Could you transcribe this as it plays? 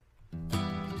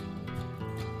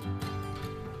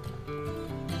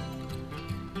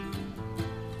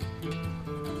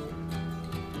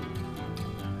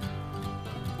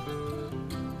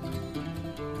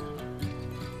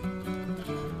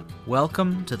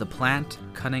Welcome to the Plant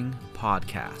Cunning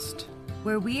Podcast,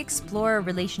 where we explore our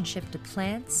relationship to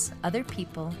plants, other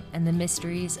people, and the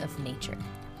mysteries of nature.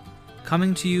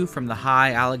 Coming to you from the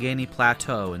high Allegheny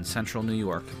Plateau in central New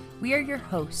York. We are your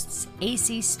hosts,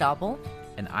 A.C. Stauble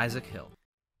and Isaac Hill.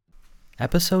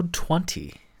 Episode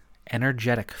 20,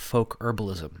 Energetic Folk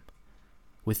Herbalism,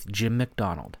 with Jim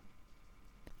McDonald.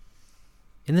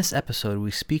 In this episode,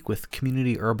 we speak with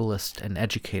community herbalist and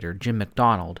educator Jim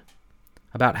McDonald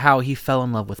about how he fell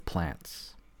in love with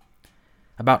plants,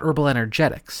 about herbal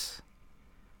energetics,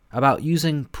 about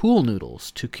using pool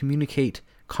noodles to communicate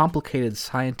complicated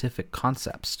scientific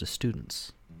concepts to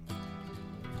students,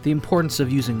 the importance of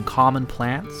using common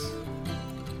plants,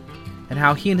 and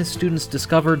how he and his students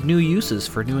discovered new uses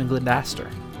for New England aster.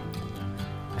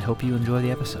 I hope you enjoy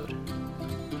the episode.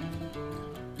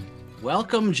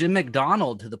 Welcome, Jim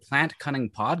McDonald, to the Plant Cunning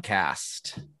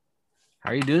Podcast.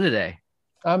 How are you doing today?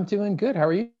 I'm doing good. How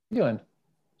are you doing?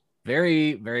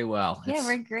 Very, very well. Yeah,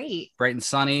 we're great. Bright and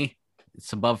sunny.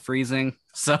 It's above freezing.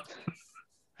 So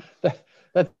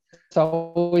that's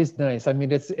always nice. I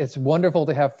mean, it's wonderful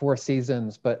to have four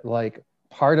seasons, but like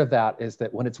part of that is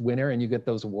that when it's winter and you get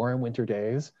those warm winter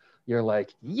days, you're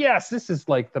like, yes, this is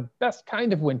like the best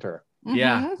kind of winter.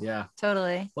 Mm-hmm. Yeah.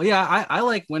 Totally. Well, yeah, I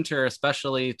like winter,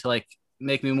 especially to like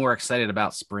make me more excited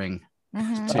about spring.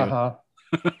 Mm-hmm.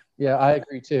 Too. Yeah, I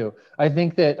agree too. I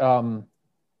think that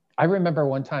I remember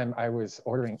one time I was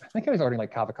ordering like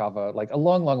kava kava like a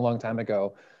long time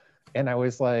ago. And I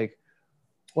was like,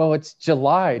 well, it's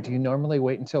July. Do you normally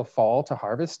wait until fall to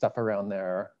harvest stuff around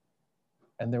there?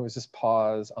 And there was this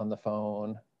pause on the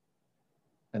phone.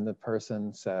 And the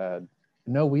person said,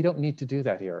 no, we don't need to do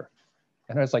that here.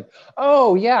 And I was like,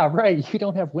 oh, yeah, right. You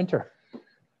don't have winter.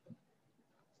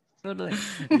 Totally.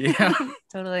 Yeah.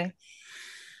 Totally.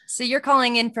 So you're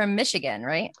calling in from Michigan,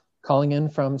 right? Calling in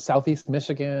from Southeast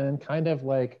Michigan, kind of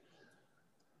like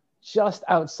just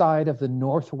outside of the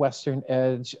northwestern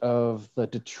edge of the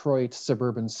Detroit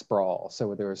suburban sprawl.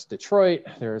 So there's Detroit,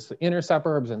 there's the inner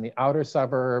suburbs and the outer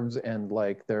suburbs. And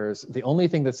like there's the only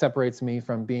thing that separates me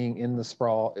from being in the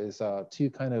sprawl is two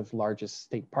kind of largest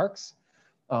state parks.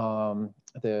 And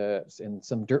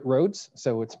some dirt roads.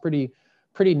 So it's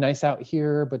pretty nice out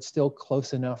here, but still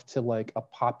close enough to like a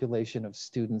population of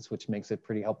students, which makes it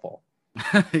pretty helpful.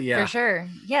 Yeah. For sure.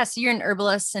 Yeah. So you're an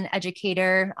herbalist and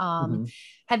educator.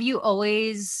 Have you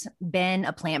always been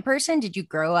a plant person? Did you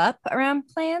grow up around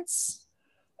plants?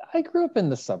 I grew up in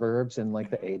the suburbs in like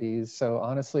the 80s. So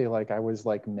honestly, like I was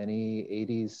like many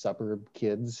 80s suburb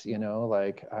kids, you know,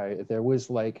 like there was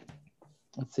like,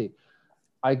 let's see,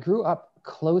 I grew up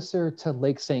closer to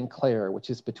Lake St. Clair, which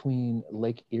is between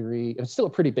Lake Erie. It's still a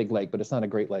pretty big lake, but it's not a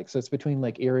great lake. So it's between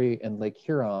Lake Erie and Lake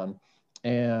Huron.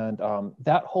 And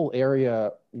that whole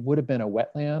area would have been a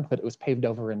wetland, but it was paved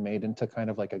over and made into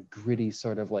kind of like a gritty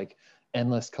sort of like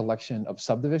endless collection of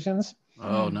subdivisions.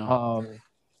 Oh, no.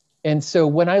 And so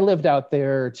when I lived out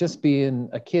there, just being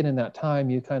a kid in that time,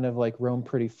 you kind of like roam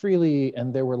pretty freely.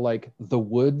 And there were like the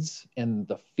woods and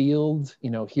the fields,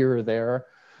 you know, here or there.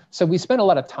 So we spent a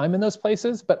lot of time in those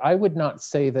places, but I would not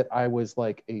say that I was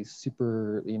like a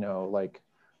super, you know, like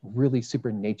really super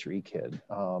naturey kid.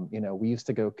 You know, we used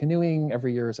to go canoeing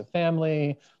every year as a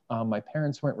family. My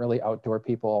parents weren't really outdoor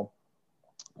people.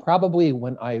 Probably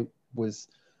when I was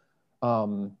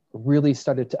really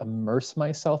started to immerse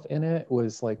myself in it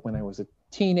was like when I was a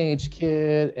teenage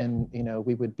kid, and you know,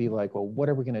 we would be like, well, what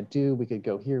are we gonna do? We could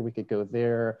go here, we could go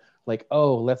there. Like,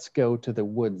 oh, let's go to the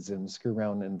woods and screw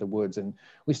around in the woods. And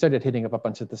we started hitting up a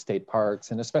bunch of the state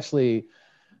parks. And especially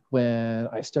when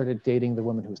I started dating the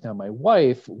woman who's now my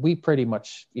wife, we pretty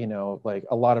much, you know, like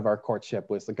a lot of our courtship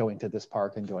was like going to this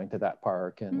park and going to that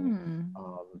park. And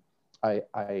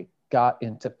I got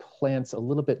into plants a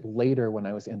little bit later when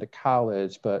I was into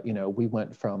college, but, you know, we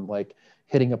went from like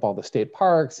hitting up all the state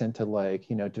parks into like,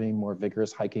 you know, doing more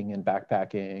vigorous hiking and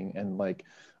backpacking and like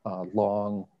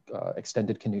long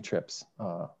extended canoe trips.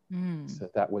 So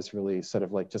that was really sort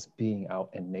of like just being out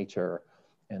in nature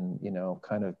and, you know,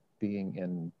 kind of being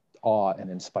in awe and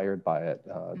inspired by it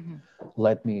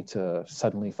led me to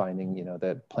suddenly finding, you know,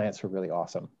 that plants were really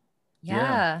awesome.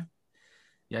 Yeah.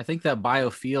 Yeah, I think that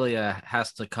biophilia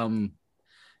has to come,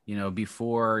 you know,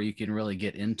 before you can really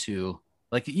get into,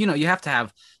 like, you know, you have to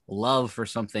have love for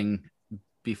something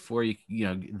before you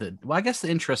know, I guess the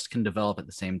interest can develop at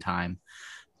the same time,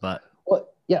 but. Well,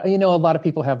 yeah, you know, a lot of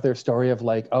people have their story of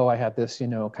like, oh, I had this, you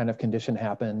know, kind of condition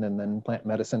happen and then plant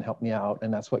medicine helped me out.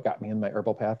 And that's what got me in my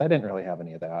herbal path. I didn't really have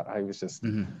any of that. I was just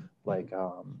like,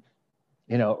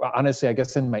 you know, honestly, I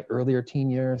guess in my earlier teen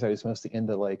years, I was mostly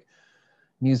into like,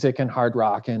 music and hard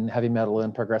rock and heavy metal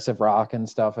and progressive rock and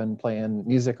stuff, and playing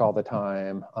music all the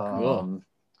time. Cool.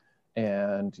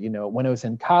 And, you know, when I was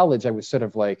in college, I was sort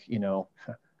of like, you know,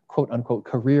 quote unquote,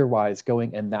 career wise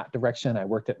going in that direction. I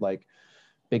worked at like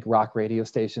big rock radio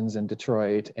stations in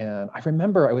Detroit. And I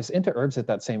remember I was into herbs at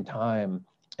that same time.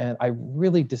 And I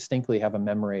really distinctly have a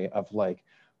memory of like,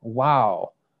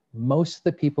 wow, most of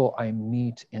the people I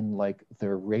meet in like the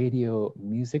radio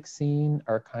music scene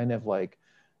are kind of like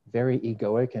very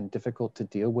egoic and difficult to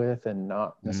deal with and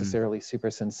not necessarily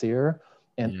super sincere.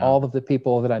 And all of the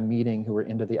people that I'm meeting who are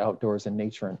into the outdoors and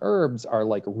nature and herbs are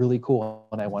like really cool,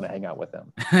 and I want to hang out with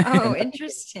them. Oh,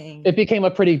 interesting. It became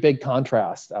a pretty big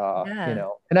contrast, you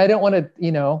know, and I don't want to,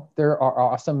 you know, there are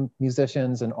awesome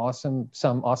musicians and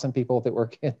some awesome people that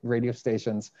work in radio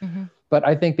stations. But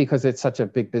I think because it's such a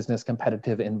big business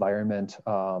competitive environment,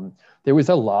 there was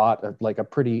a lot of like a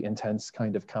pretty intense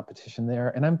kind of competition there.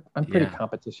 And I'm pretty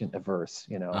competition averse,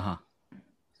 you know.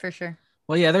 For sure.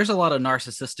 Well, yeah, there's a lot of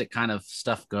narcissistic kind of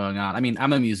stuff going on. I mean,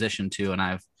 I'm a musician too, and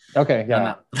I've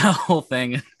done the whole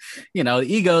thing. You know,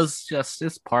 the ego's just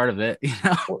it's part of it. You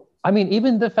know, I mean,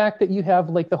 even the fact that you have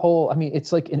like the whole, I mean,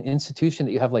 it's like an institution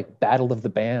that you have like battle of the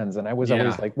bands, and I was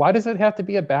always like, why does it have to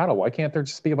be a battle? Why can't there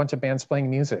just be a bunch of bands playing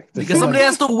music? Because somebody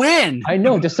has to win. I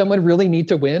know. Does someone really need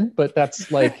to win? But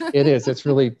that's like it is. It's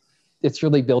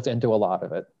really built into a lot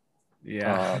of it.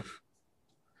 Yeah.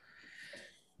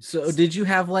 So did you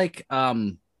have like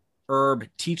herb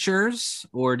teachers,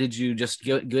 or did you just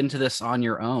go into this on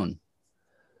your own?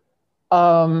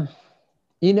 You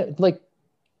know, like,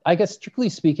 I guess strictly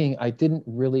speaking, I didn't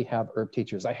really have herb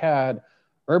teachers. I had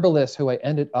herbalists who I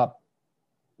ended up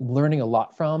learning a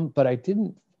lot from, but I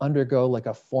didn't undergo like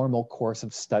a formal course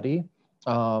of study.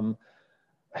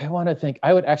 I want to think,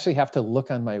 I would actually have to look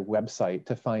on my website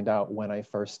to find out when I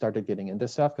first started getting into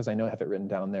stuff, because I know I have it written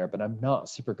down there, but I'm not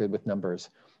super good with numbers.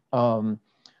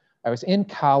 I was in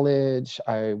college.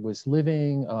 I was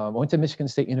living, I went to Michigan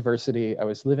State University. I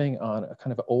was living on a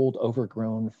kind of old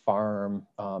overgrown farm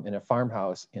in a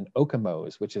farmhouse in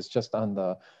Okemos, which is just on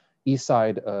the east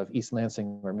side of East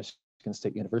Lansing, where Michigan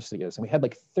State University is. And we had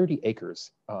like 30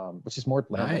 acres, which is more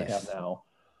land than I have now.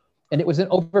 And it was an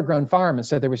overgrown farm. And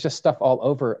so there was just stuff all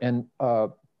over, and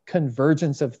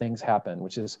convergence of things happened,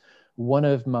 which is one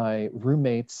of my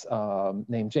roommates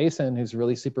named Jason, who's a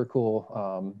really super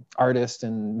cool artist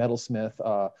and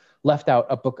metalsmith, left out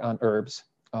a book on herbs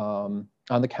on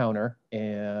the counter,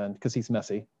 and because he's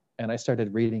messy, and I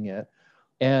started reading it.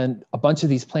 And a bunch of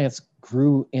these plants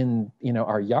grew in, you know,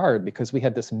 our yard, because we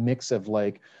had this mix of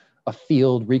like a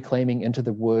field reclaiming into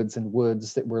the woods, and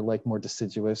woods that were like more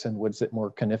deciduous, and woods that more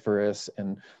coniferous,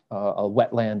 and a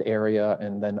wetland area,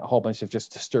 and then a whole bunch of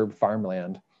just disturbed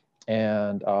farmland.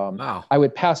 And I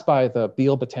would pass by the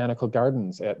Beale Botanical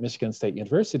Gardens at Michigan State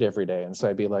University every day. And so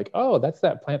I'd be like, oh, that's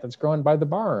that plant that's growing by the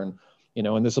barn, you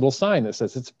know, and this little sign that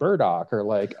says it's burdock, or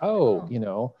like, oh, you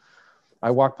know, I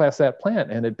walked past that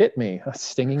plant and it bit me,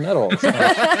 stinging nettles.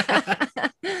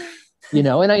 You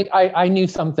know, and I knew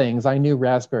some things. I knew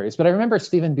raspberries, but I remember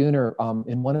Stephen Buhner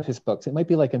in one of his books, it might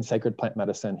be like in Sacred Plant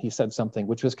Medicine, he said something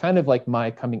which was kind of like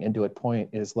my coming into it point,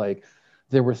 is like,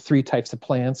 there were 3 types of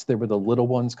plants. There were the little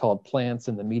ones called plants,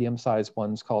 and the medium-sized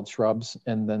ones called shrubs,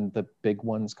 and then the big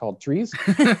ones called trees.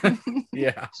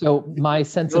 Yeah. So my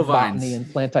sense of botany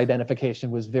and plant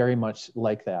identification was very much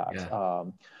like that. Yeah.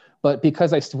 But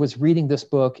because I was reading this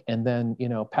book, and then, you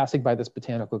know, passing by this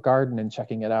botanical garden and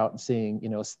checking it out and seeing, you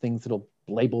know, things that'll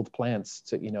labeled plants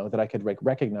to, you know, that I could like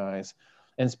recognize,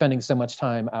 and spending so much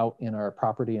time out in our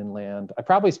property and land, I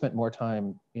probably spent more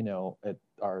time, you know, at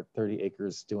our 30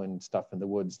 acres doing stuff in the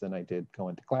woods than I did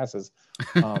going to classes.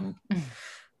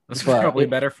 That's probably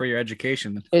better for your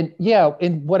education. And yeah,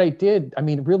 and what I did, I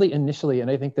mean, really initially, and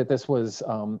I think that this was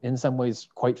in some ways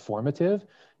quite formative,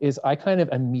 is I kind of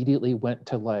immediately went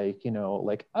to like, you know,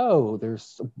 like, oh,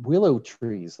 there's willow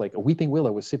trees, like a weeping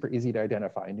willow was super easy to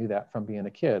identify. I knew that from being a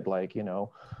kid, like, you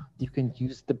know, you can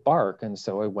use the bark. And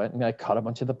so I went and I cut a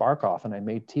bunch of the bark off and I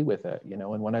made tea with it, you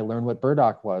know, and when I learned what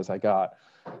burdock was, I got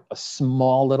a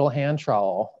small little hand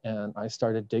trowel and I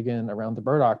started digging around the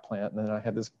burdock plant. And then I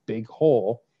had this big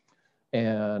hole,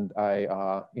 and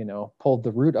I, you know, pulled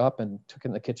the root up and took it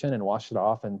in the kitchen and washed it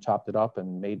off and chopped it up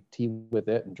and made tea with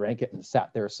it and drank it and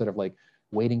sat there sort of like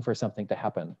waiting for something to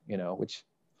happen, you know, which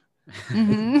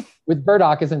with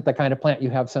burdock isn't the kind of plant you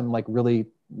have some like really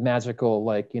magical,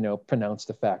 like, you know, pronounced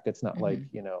effect. It's not like,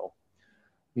 you know,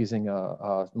 using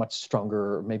a much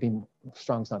stronger, maybe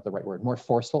strong's not the right word, more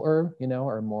forceful herb, you know,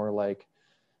 or more like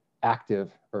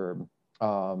active herb.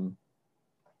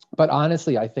 But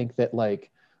honestly, I think that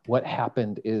like what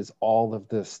happened is all of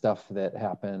the stuff that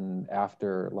happened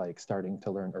after like starting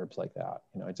to learn herbs like that.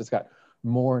 You know, I just got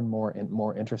more and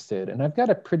more interested, and I've got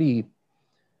a pretty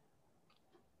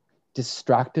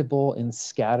distractible and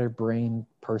scatterbrained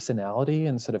personality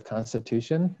and sort of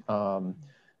constitution.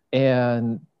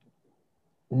 And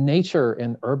nature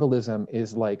and herbalism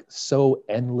is like so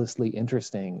endlessly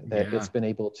interesting that it's been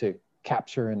able to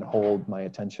capture and hold my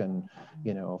attention,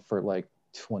 you know, for like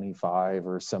 25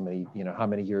 or so many, you know, how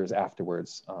many years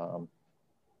afterwards.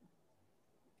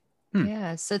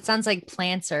 Yeah. So it sounds like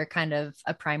plants are kind of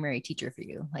a primary teacher for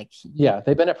you. Like, yeah,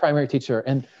 they've been a primary teacher.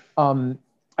 And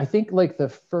I think like the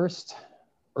first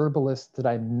herbalist that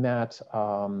I met,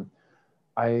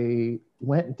 I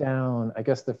went down, I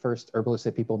guess the first herbalist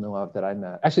that people know of that I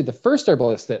met, actually the first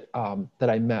herbalist that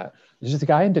I met was just a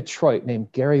guy in Detroit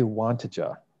named Gary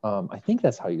Wantaja. I think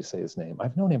that's how you say his name.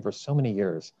 I've known him for so many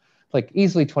years, like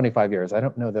easily 25 years. I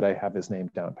don't know that I have his name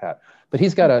down pat, but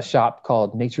he's got a shop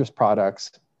called Nature's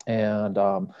Products, and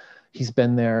he's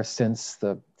been there since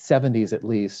the 70s at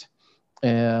least.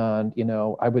 And, you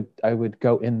know, I would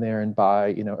go in there and buy,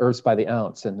 you know, herbs by the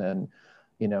ounce. And then,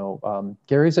 you know,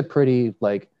 Gary's a pretty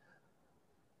like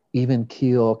even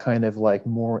keel, kind of like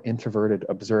more introverted,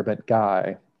 observant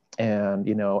guy. And,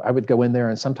 you know, I would go in there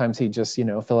and sometimes he'd just, you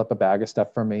know, fill up a bag of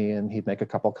stuff for me and he'd make a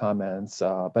couple comments.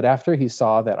 But after he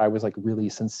saw that I was like really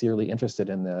sincerely interested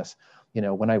in this, you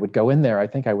know, when I would go in there, I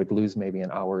think I would lose maybe an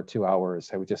hour, 2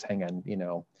 hours. I would just hang and, you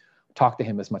know, talk to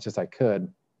him as much as I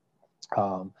could.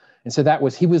 And so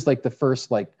he was like the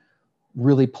first like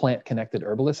really plant connected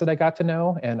herbalist that I got to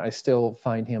know. And I still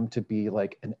find him to be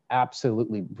like an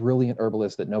absolutely brilliant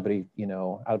herbalist that nobody, you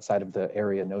know, outside of the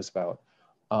area knows about.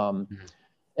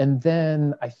 And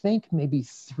then I think maybe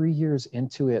 3 years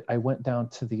into it, I went down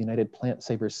to the United Plant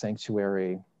Savers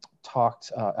Sanctuary,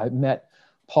 I met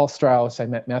Paul Strauss, I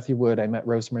met Matthew Wood, I met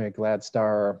Rosemary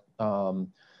Gladstar.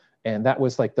 And that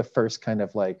was like the first kind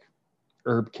of like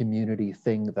herb community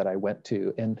thing that I went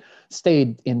to, and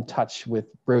stayed in touch with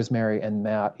Rosemary and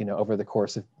Matt, you know, over the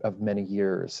course of many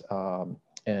years,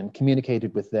 and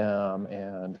communicated with them.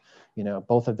 And, you know,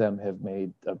 both of them have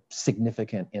made a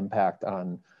significant impact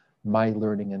on my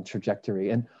learning and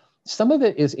trajectory. And some of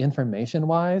it is information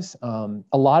wise.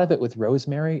 A lot of it with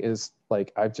Rosemary is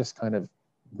like, I've just kind of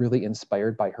really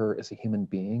inspired by her as a human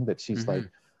being, that she's like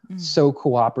so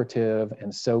cooperative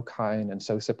and so kind and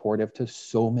so supportive to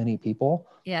so many people.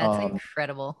 Yeah, it's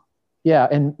incredible. Yeah,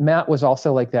 and Matt was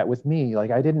also like that with me.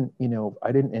 Like I didn't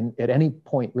at any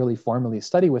point really formally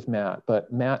study with Matt,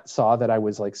 but Matt saw that I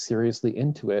was like seriously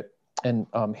into it. And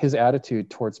his attitude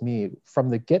towards me from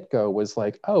the get-go was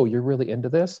like, oh, you're really into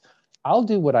this? I'll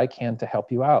do what I can to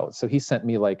help you out. So he sent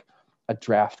me like a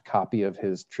draft copy of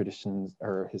his traditions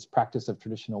or his practice of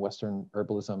traditional Western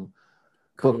herbalism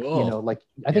book, you know, like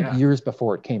I think years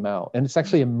before it came out. And it's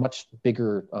actually a much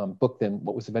bigger book than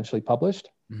what was eventually published.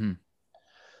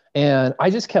 And I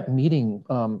just kept meeting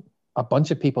a bunch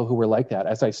of people who were like that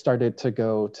as I started to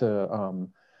go to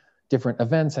different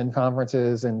events and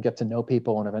conferences and get to know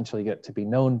people and eventually get to be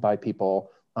known by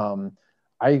people.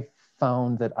 I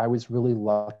found that I was really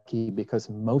lucky because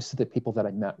most of the people that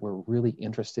I met were really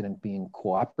interested in being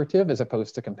cooperative as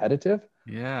opposed to competitive.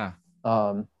 Yeah.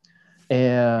 I'm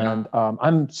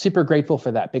super grateful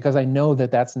for that, because I know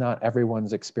that that's not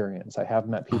everyone's experience. I have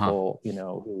met people, you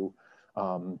know,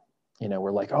 who, you know,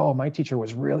 were like, oh, my teacher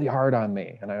was really hard on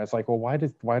me. And I was like, well, why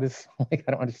does like,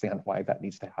 I don't understand why that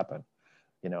needs to happen.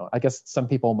 You know, I guess some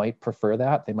people might prefer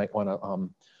that. They might want to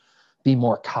be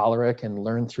more choleric and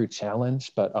learn through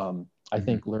challenge. But I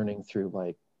think learning through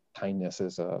like kindness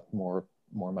is more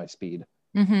my speed.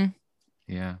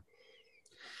 Yeah.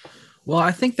 Well,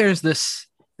 I think there's this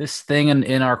thing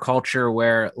in our culture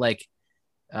where like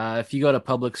if you go to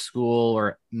public school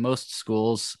or most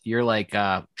schools, you're like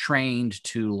trained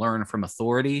to learn from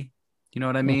authority. You know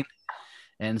what I mean?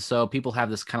 And so people have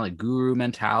this kind of like guru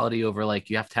mentality over like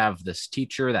you have to have this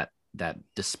teacher that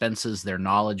dispenses their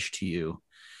knowledge to you,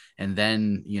 and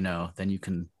then you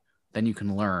can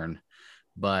learn.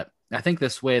 But I think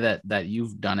this way that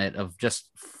you've done it, of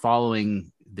just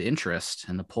following the interest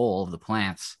and the pull of the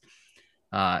plants,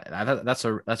 that's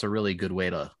a really good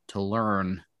way to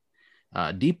learn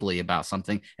deeply about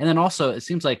something. And then also it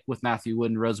seems like with Matthew Wood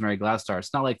and Rosemary Gladstar,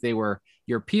 it's not like they were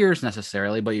your peers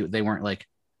necessarily, but they weren't like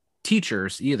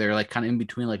teachers either, like kind of in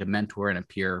between like a mentor and a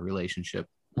peer relationship.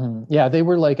 Yeah, they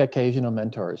were like occasional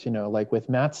mentors, you know, like with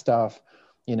Matt's stuff,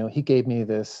 you know, he gave me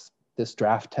this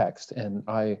draft text and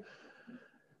I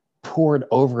poured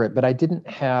over it, but I didn't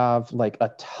have like a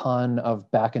ton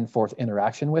of back and forth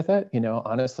interaction with it. You know,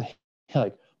 honestly,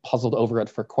 like puzzled over it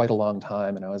for quite a long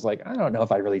time. And I was like, I don't know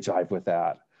if I really jive with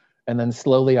that. And then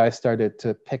slowly I started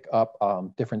to pick up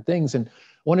different things. And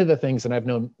one of the things, and I've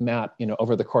known Matt,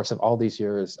 over the course of all these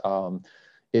years,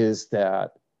 is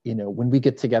that, when we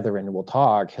get together and we'll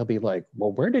talk, he'll be like,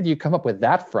 well, where did you come up with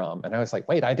that from? And I was like,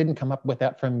 wait, I didn't come up with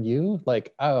that from you.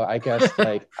 Like, oh, I guess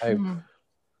like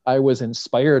I was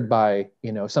inspired by,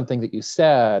 something that you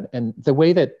said. And the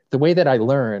way that I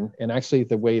learn, and actually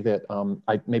the way that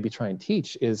I maybe try and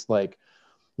teach is like,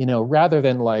 rather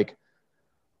than like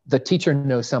the teacher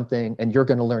knows something and you're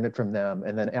going to learn it from them.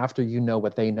 And then after you know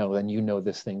what they know, then you know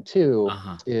this thing too,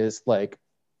 is like,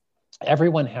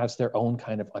 everyone has their own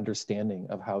kind of understanding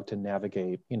of how to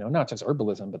navigate, not just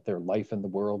herbalism, but their life in the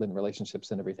world and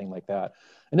relationships and everything like that.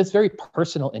 And it's very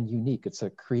personal and unique. It's a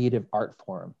creative art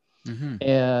form.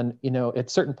 And, at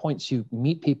certain points you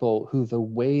meet people who the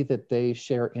way that they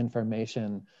share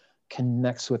information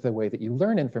connects with the way that you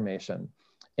learn information.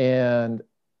 And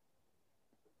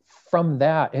from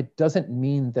that, it doesn't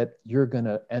mean that you're going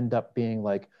to end up being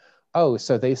like, oh,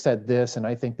 so they said this and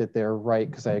I think that they're right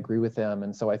because I agree with them.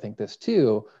 And so I think this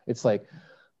too. It's like,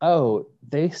 oh,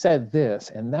 they said this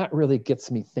and that really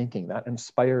gets me thinking. That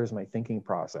inspires my thinking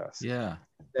process. Yeah.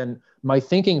 Then my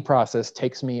thinking process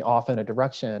takes me off in a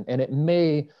direction, and it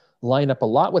may line up a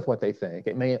lot with what they think.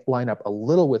 It may line up a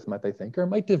little with what they think, or it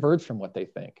might diverge from what they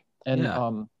think. And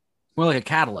more like a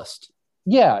catalyst.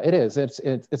 Yeah, it is. It's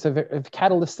a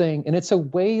catalyst thing. And it's a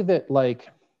way that like,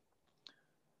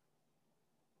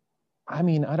 I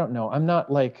mean, I don't know. I'm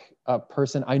not like a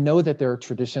person. I know that there are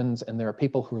traditions and there are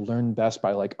people who learn best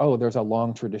by like, oh, there's a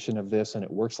long tradition of this and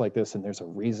it works like this and there's a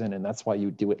reason and that's why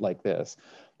you do it like this.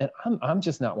 And I'm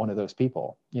just not one of those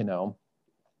people,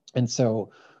 And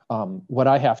so what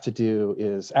I have to do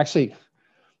is actually,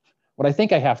 what I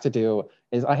think I have to do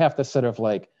is I have to sort of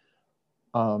like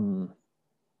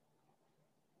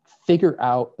figure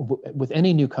out with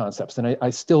any new concepts, and I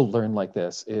still learn like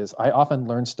this, is I often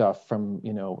learn stuff from,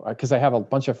 because I have a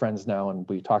bunch of friends now and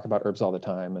we talk about herbs all the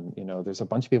time. And, there's a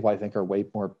bunch of people I think are way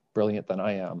more brilliant than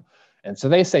I am. And so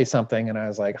they say something and I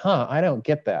was like, I don't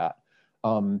get that.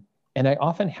 And I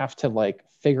often have to like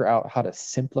figure out how to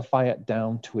simplify it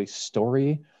down to a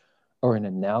story or an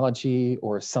analogy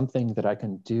or something that I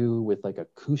can do with like a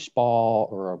koosh ball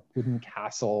or a wooden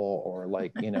castle or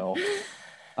like,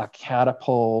 a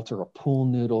catapult or a pool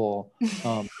noodle,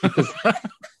 because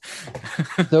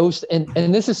those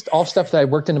and this is all stuff that I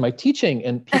worked into my teaching,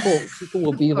 and people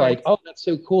will be like, oh, that's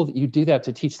so cool that you do that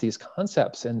to teach these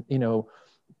concepts. And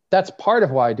that's part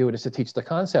of why I do it, is to teach the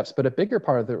concepts, but a bigger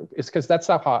part of it is because that's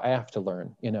not how I have to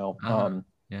learn.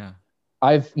 Yeah.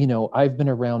 I've been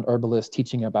around herbalists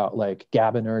teaching about like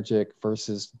GABAergic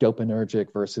versus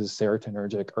dopaminergic versus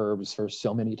serotonergic herbs for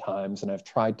so many times. And I've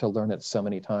tried to learn it so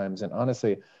many times. And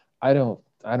honestly, I don't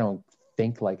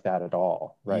think like that at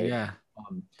all. Right. Yeah.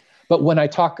 But when I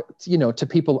talk, to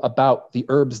people about the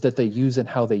herbs that they use and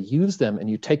how they use them, and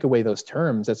you take away those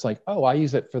terms, it's like, oh, I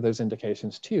use it for those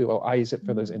indications too. Oh, I use it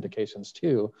for those indications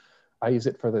too. I use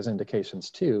it for those indications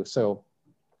too. So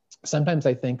sometimes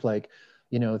I think like,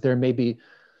 there may be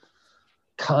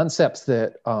concepts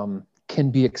that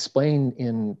can be explained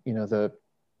in, the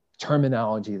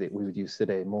terminology that we would use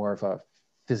today, more of a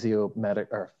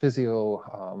physiological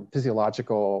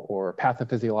or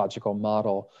pathophysiological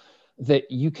model that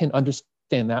you can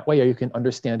understand that way, or you can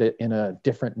understand it in a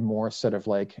different, more sort of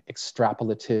like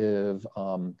extrapolative,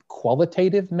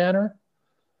 qualitative manner.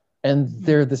 And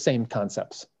they're the same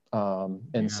concepts.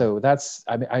 So that's,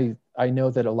 I know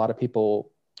that a lot of people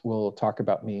will talk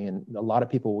about me, and a lot of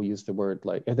people will use the word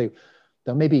like,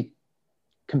 they'll maybe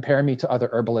compare me to other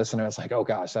herbalists, and I was like, oh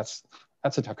gosh, that's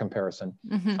a tough comparison.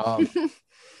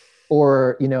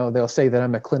 Or they'll say that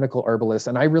I'm a clinical herbalist,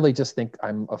 and I really just think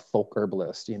I'm a folk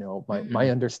herbalist. My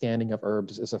understanding of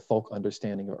herbs is a folk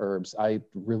understanding of herbs. I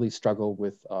really struggle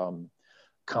with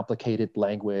complicated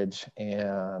language,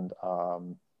 and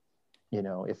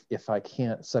if I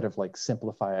can't sort of like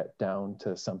simplify it down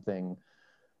to something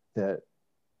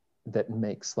that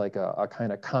makes like a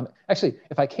kind of common, actually,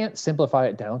 if I can't simplify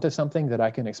it down to something that I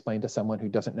can explain to someone who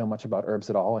doesn't know much about herbs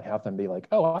at all and have them be like,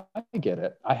 oh, I get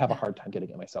it. I have a hard time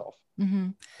getting it myself.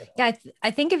 Yeah.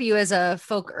 I think of you as a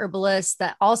folk herbalist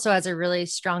that also has a really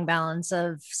strong balance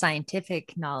of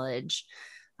scientific knowledge.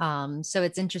 So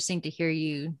it's interesting to hear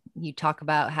you talk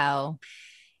about how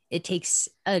it takes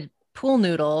a pool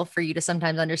noodle for you to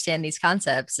sometimes understand these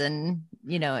concepts and,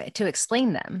 to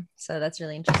explain them. So that's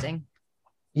really interesting.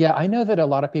 Yeah, I know that a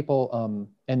lot of people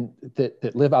and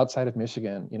that live outside of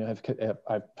Michigan,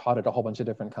 I've taught at a whole bunch of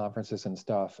different conferences and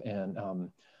stuff. And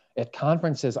at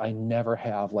conferences, I never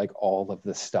have like all of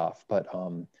this stuff. But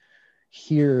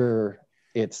here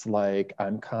it's like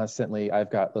I've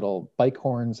got little bike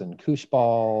horns and koosh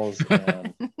balls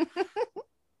and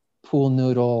pool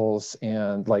noodles,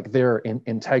 and like they're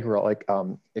integral. Like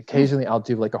occasionally I'll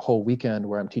do like a whole weekend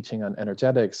where I'm teaching on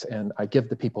energetics, and I give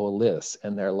the people a list,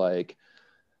 and they're like,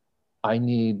 I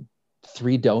need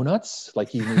 3 donuts.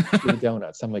 Like, you need 3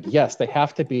 donuts. I'm like, yes, they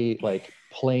have to be like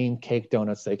plain cake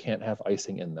donuts. They can't have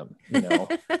icing in them,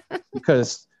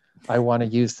 because I want to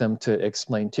use them to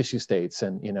explain tissue states.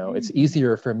 And, it's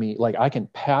easier for me. Like, I can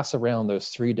pass around those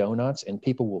 3 donuts and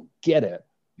people will get it.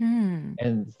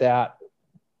 And that,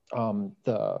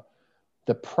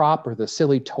 the prop or the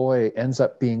silly toy ends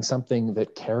up being something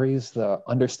that carries the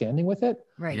understanding with it.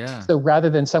 Right. Yeah. So rather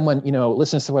than someone,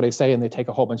 listens to what I say and they take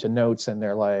a whole bunch of notes and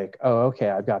they're like, oh, okay,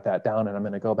 I've got that down and I'm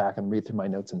going to go back and read through my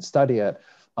notes and study it.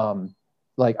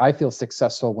 Like, I feel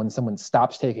successful when someone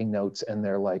stops taking notes and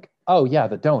they're like, oh yeah,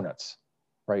 the donuts,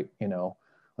 right?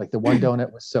 Like the one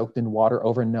donut was soaked in water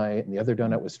overnight and the other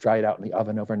donut was dried out in the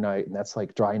oven overnight. And that's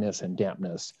like dryness and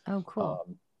dampness. Oh, cool.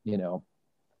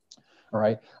 All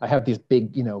right. I have these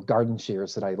big, garden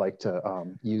shears that I like to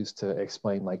use to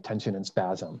explain like tension and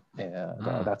spasm.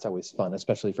 And that's always fun,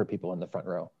 especially for people in the front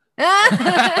row.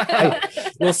 A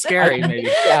little scary, maybe.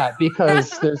 Yeah,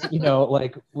 because there's,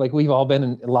 like we've all been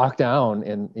in lockdown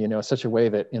in, such a way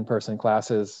that in-person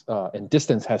classes and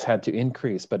distance has had to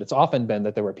increase. But it's often been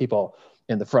that there were people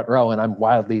in the front row and I'm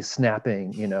wildly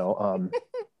snapping,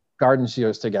 garden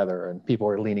shears together and people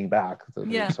are leaning back. So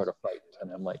they're sort of frightened. And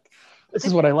I'm like, this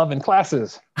is what I love in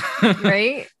classes.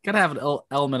 Right? Gotta have an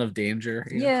element of danger.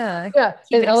 Yeah. Yeah,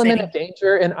 an element of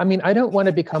danger. And I mean, I don't want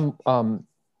to become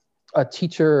a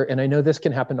teacher, and I know this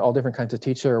can happen to all different kinds of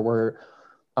teacher, where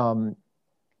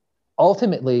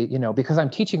ultimately, because I'm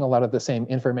teaching a lot of the same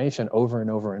information over and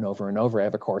over and over and over. I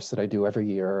have a course that I do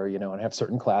every year, and I have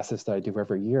certain classes that I do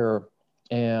every year.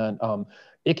 And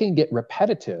it can get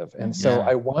repetitive. And so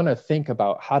I want to think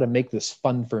about how to make this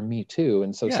fun for me too.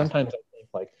 And so sometimes I think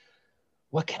like,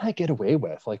 what can I get away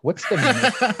with? Like, what's the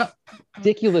most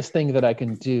ridiculous thing that I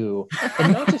can do?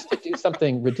 And not just to do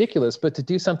something ridiculous, but to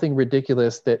do something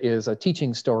ridiculous that is a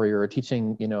teaching story or a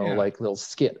teaching, like little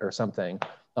skit or something,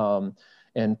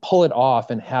 and pull it off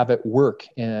and have it work.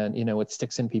 And, it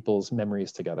sticks in people's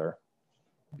memories together.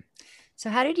 So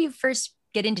how did you first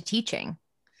get into teaching?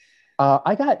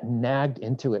 I got nagged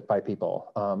into it by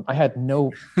people. I had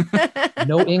no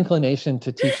inclination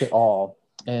to teach at all.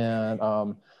 And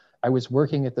I was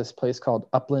working at this place called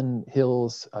Upland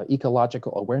Hills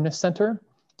Ecological Awareness Center.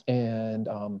 And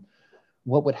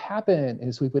what would happen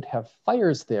is we would have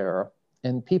fires there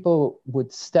and people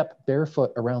would step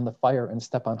barefoot around the fire and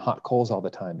step on hot coals all the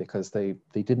time because they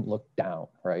didn't look down,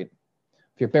 right?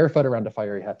 If you're barefoot around a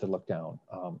fire, you have to look down.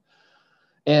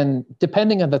 And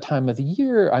depending on the time of the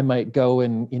year, I might go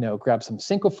and, grab some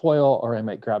cinquefoil, or I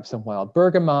might grab some wild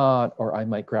bergamot, or I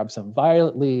might grab some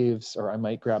violet leaves, or I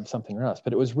might grab something else.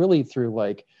 But it was really through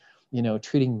like,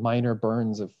 treating minor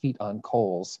burns of feet on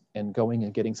coals and going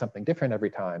and getting something different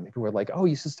every time. People were like, oh,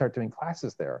 you should start doing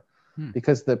classes there.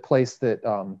 Because the place that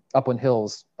Upland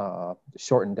Hills,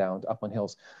 shortened down to Upland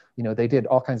Hills, they did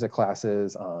all kinds of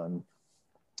classes on,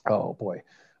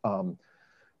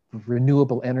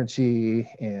 renewable energy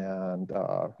and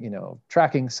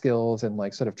tracking skills and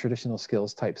like sort of traditional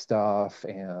skills type stuff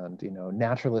and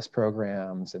naturalist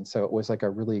programs. And so it was like a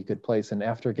really good place. And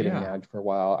after getting nagged for a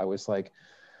while, I was like,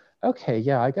 okay,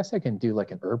 yeah, I guess I can do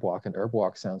like an herb walk. An herb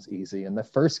walk sounds easy. And the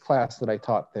first class that I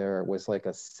taught there was like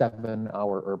a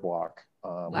 7-hour herb walk.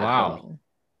 Wow.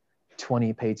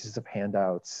 20 pages of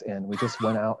handouts, and we just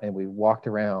went out and we walked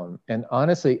around. And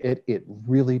honestly, it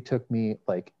really took me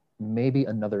like maybe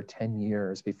another 10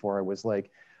 years before I was like,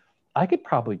 I could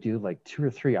probably do like 2 or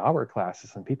 3 hour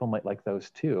classes and people might like those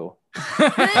too.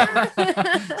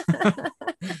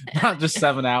 Not just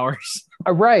 7 hours.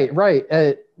 Right.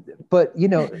 But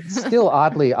still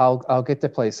oddly, I'll get to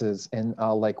places and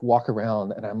I'll like walk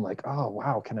around and I'm like, oh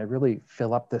wow, can I really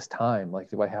fill up this time? Like,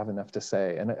 do I have enough to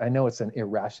say? And I know it's an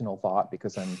irrational thought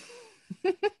because I'm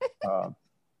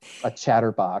a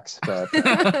chatterbox, but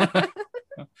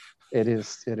it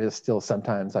is still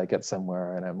sometimes I get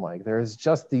somewhere and I'm like, there's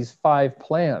just these 5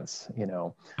 plants,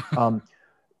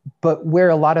 but where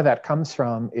a lot of that comes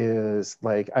from is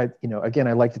like, again,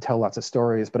 I like to tell lots of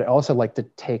stories, but I also like to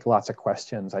take lots of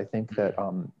questions. I think that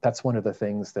that's one of the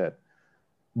things that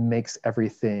makes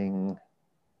everything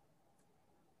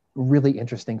really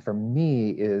interesting for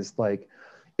me is like,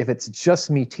 if it's just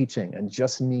me teaching and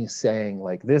just me saying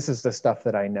like, this is the stuff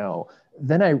that I know,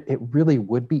 then it really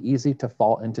would be easy to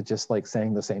fall into just like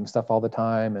saying the same stuff all the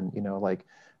time. And, like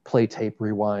play tape,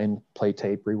 rewind, play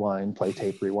tape, rewind, play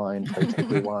tape, rewind, play tape,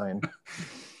 rewind.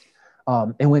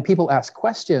 And when people ask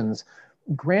questions,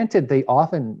 granted, they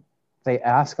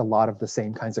ask a lot of the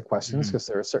same kinds of questions, because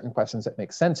there are certain questions that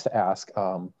make sense to ask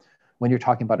when you're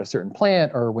talking about a certain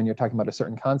plant or when you're talking about a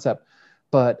certain concept.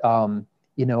 But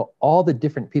all the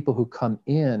different people who come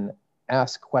in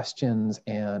ask questions,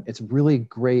 and it's really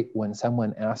great when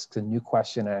someone asks a new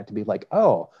question and I have to be like,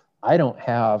 oh, I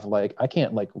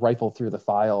can't rifle through the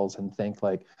files and think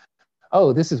like,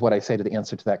 oh, this is what I say to the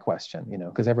answer to that question,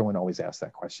 because everyone always asks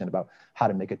that question about how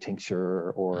to make a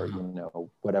tincture or,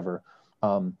 whatever.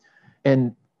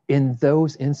 And in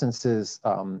those instances,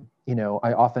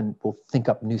 I often will think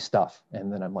up new stuff,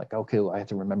 and then I'm like, okay, well, I have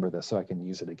to remember this so I can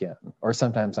use it again. Or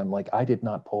sometimes I'm like, I did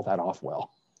not pull that off well.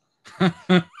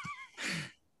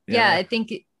 Yeah, I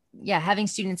think having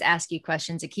students ask you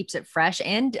questions, it keeps it fresh.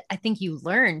 And I think you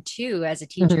learn too as a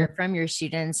teacher from your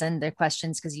students and their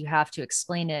questions, because you have to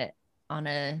explain it on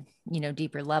a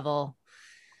deeper level.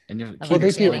 And you're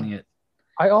explaining it.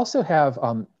 I also have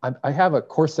I have a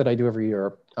course that I do every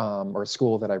year, or a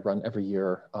school that I run every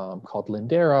year, called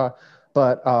Lindera,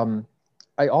 but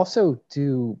I also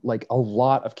do like a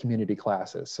lot of community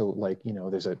classes. So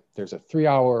there's a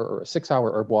 3-hour or a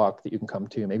 6-hour herb walk that you can come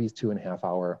to, maybe it's 2.5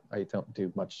 hour. I don't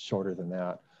do much shorter than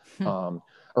that.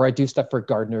 Or I do stuff for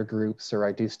gardener groups, or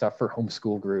I do stuff for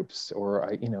homeschool groups, or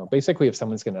basically if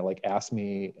someone's going to ask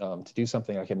me to do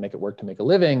something, I can make it work to make a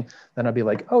living, then I'll be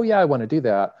like, oh yeah, I want to do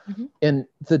that. And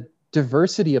the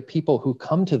diversity of people who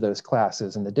come to those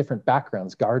classes and the different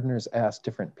backgrounds, gardeners ask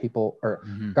different people, or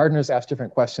gardeners ask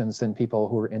different questions than people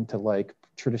who are into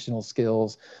traditional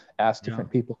skills ask different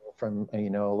people from,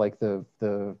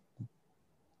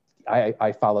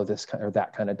 I follow this kind or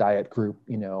that kind of diet group,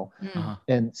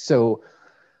 and so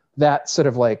that sort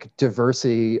of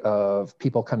diversity of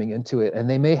people coming into it, and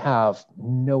they may have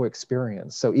no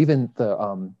experience. So even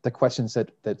the questions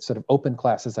that sort of open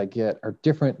classes I get are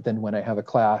different than when I have a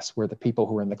class where the people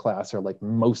who are in the class are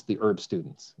mostly herb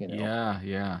students,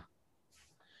 Yeah.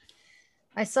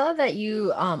 I saw that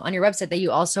you on your website that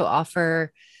you also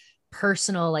offer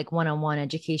personal one-on-one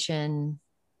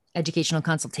educational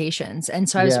consultations. And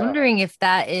so I was wondering if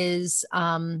that is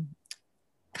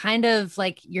kind of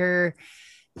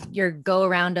your go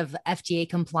around of FDA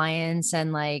compliance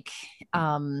and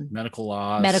medical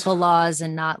laws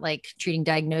and not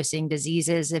diagnosing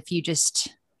diseases, if you just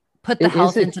put the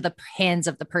health into the hands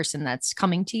of the person that's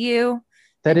coming to you.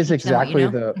 That is exactly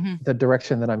the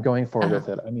direction that I'm going for with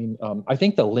it. I mean, I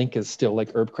think the link is still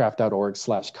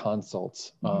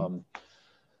herbcraft.org/consults.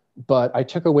 But I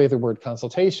took away the word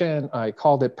consultation. I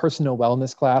called it personal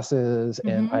wellness classes.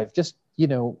 And I've just,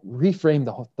 reframed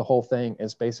the whole thing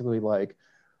as basically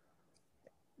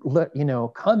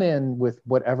come in with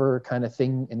whatever kind of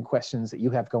thing and questions that you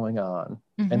have going on,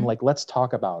 and let's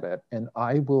talk about it. And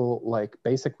I will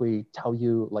basically tell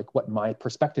you what my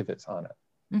perspective is on it.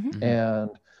 And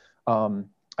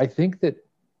I think that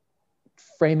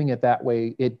framing it that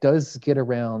way, it does get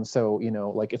around. So,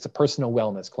 it's a personal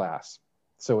wellness class.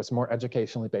 So it's more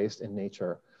educationally based in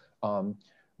nature.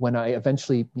 When I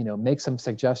eventually, make some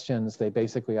suggestions,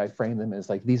 I frame them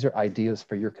as these are ideas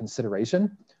for your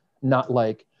consideration, not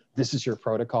this is your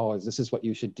protocol, or this is what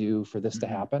you should do for this to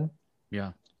happen.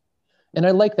 Yeah. And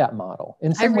I like that model.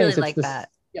 In some ways, that.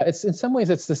 Yeah, it's in some ways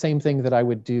it's the same thing that I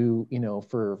would do,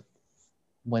 for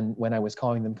when I was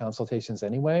calling them consultations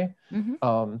anyway.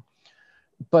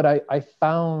 But I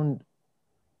found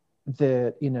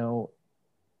that,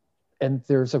 and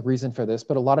there's a reason for this,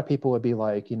 but a lot of people would be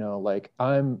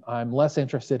I'm less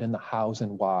interested in the hows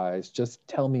and whys. Just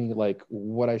tell me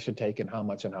what I should take and how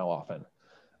much and how often.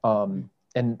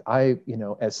 And I,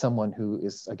 as someone who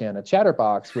is again a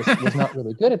chatterbox, was not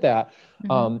really good at that.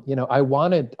 I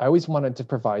always wanted to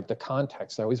provide the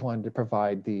context. I always wanted to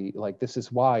provide the this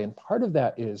is why. And part of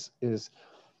that is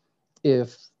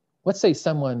if, let's say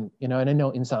someone, and I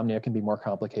know insomnia can be more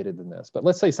complicated than this, but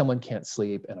let's say someone can't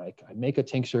sleep, and I make a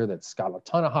tincture that's got a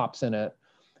ton of hops in it,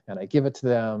 and I give it to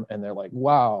them, and they're like,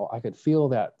 wow, I could feel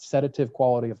that sedative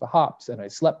quality of the hops, and I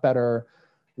slept better.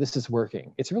 This is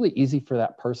working. It's really easy for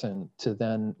that person to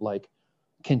then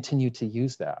continue to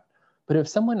use that. But if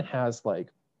someone has I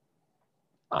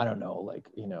don't know,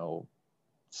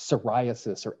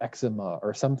 psoriasis or eczema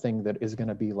or something that is going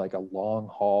to be a long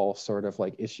haul sort of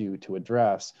issue to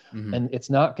address, and it's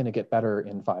not going to get better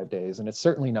in 5 days, and it's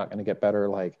certainly not going to get better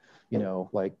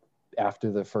after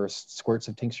the first squirts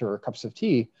of tincture or cups of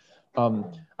tea.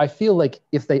 I feel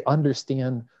if they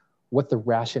understand what the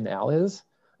rationale is,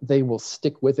 they will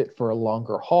stick with it for a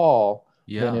longer haul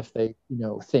than if they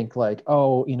think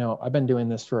I've been doing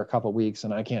this for a couple of weeks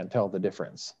and I can't tell the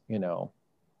difference,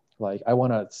 Like I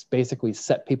want to basically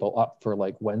set people up for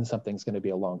like when something's going to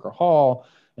be a longer haul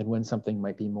and when something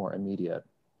might be more immediate.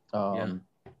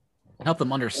 Help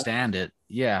them understand it.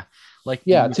 Yeah. Like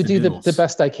Yeah, to do the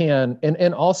best I can.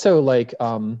 And also like,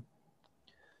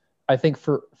 I think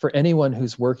for anyone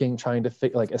who's working, trying to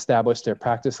like establish their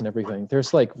practice and everything,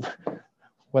 there's like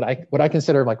what I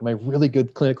consider like my really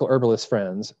good clinical herbalist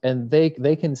friends, and they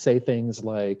can say things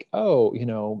like, oh, you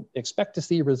know, expect to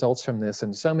see results from this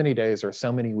in so many days or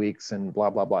so many weeks and blah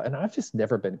blah blah. And I've just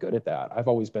never been good at that. I've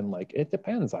always been like, it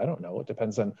depends. I don't know. It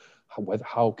depends on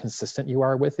how consistent you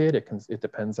are with it. It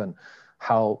depends on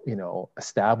how, you know,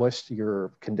 established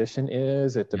your condition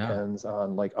is. It depends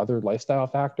on like other lifestyle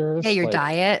factors. Yeah, your like,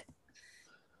 diet.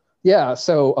 Yeah.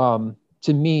 So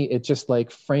to me, it's just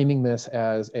like framing this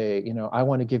as a, you know, I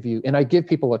want to give you, and I give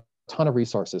people a ton of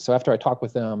resources. So after I talk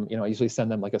with them, you know, I usually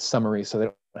send them like a summary so they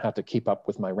don't have to keep up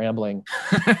with my rambling,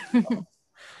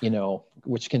 you know,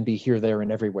 which can be here, there,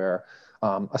 and everywhere.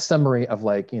 A summary of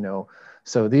like, you know,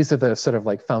 so these are the sort of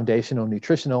like foundational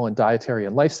nutritional and dietary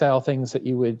and lifestyle things that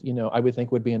you would, you know, I would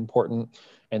think would be important.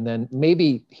 And then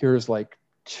maybe here's like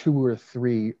 2 or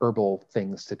 3 herbal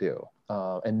things to do.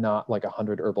 And not like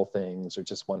 100 herbal things or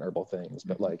just 1 herbal things,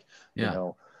 but like, you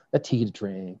know, a tea to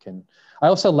drink. And I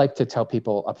also like to tell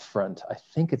people up front, I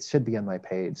think it should be on my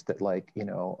page that like, you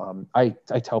know, I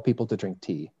tell people to drink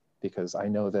tea because I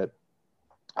know that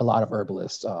a lot of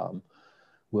herbalists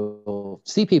will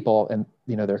see people and,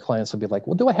 you know, their clients will be like,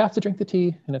 well, do I have to drink the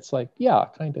tea? And it's like, yeah,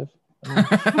 kind of.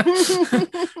 I mean,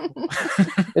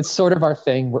 it's sort of our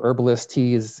thing where herbalist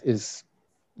tea is,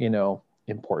 you know,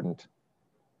 important.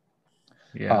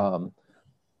 Yeah.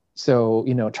 So,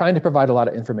 you know, trying to provide a lot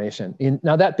of information.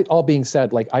 Now that all being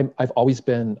said, like I've always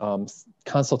been,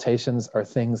 consultations are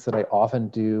things that I often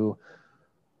do.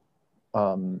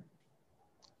 They're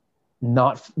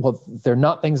not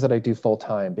things that I do full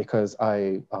time because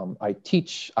I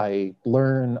teach, I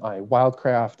learn, I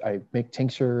wildcraft, I make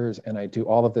tinctures, and I do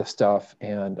all of this stuff.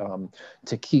 And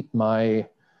to keep my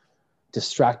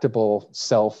distractible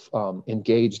self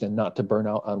engaged and not to burn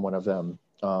out on one of them.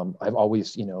 I've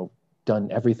always, you know,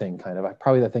 done everything kind of.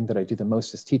 Probably the thing that I do the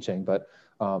most is teaching, but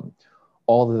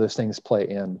all of those things play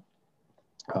in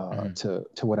to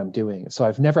what I'm doing. So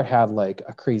I've never had like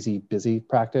a crazy busy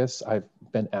practice. I've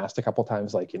been asked a couple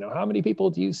times, like, you know, how many people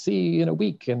do you see in a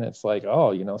week? And it's like,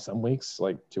 oh, you know, some weeks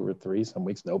like 2 or 3, some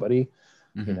weeks nobody.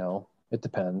 You know, it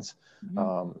depends.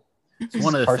 It's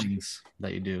one of the things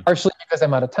that you do. Partially because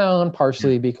I'm out of town,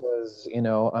 partially because, you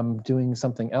know, I'm doing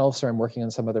something else or I'm working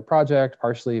on some other project,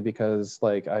 partially because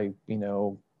like I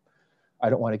don't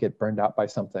want to get burned out by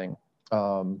something.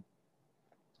 But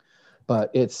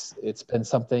it's been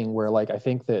something where like I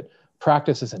think that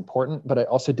practice is important, but I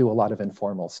also do a lot of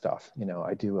informal stuff. You know,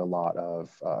 I do a lot of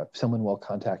someone will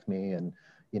contact me and,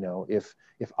 you know, if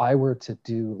I were to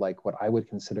do like what I would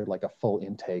consider like a full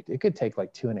intake, it could take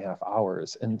like 2.5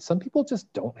 hours. And some people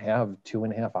just don't have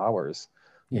 2.5 hours,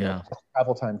 you know,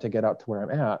 travel time to get out to where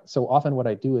I'm at. So often what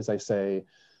I do is I say,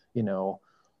 you know,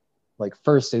 like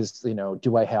first is, you know,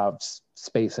 do I have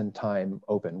space and time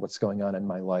open? What's going on in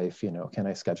my life? You know, can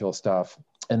I schedule stuff?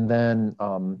 And then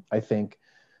I think,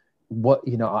 what,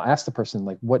 you know, I'll ask the person,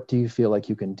 like, what do you feel like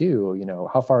you can do? You know,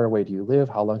 how far away do you live?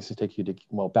 How long does it take you to,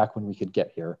 well, back when we could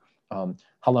get here,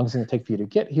 how long is it going to take for you to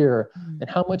get here? And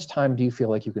how much time do you feel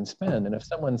like you can spend? And if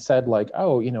someone said like,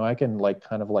 oh, you know, I can like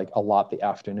kind of like allot the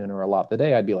afternoon or allot the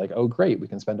day, I'd be like, oh, great, we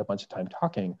can spend a bunch of time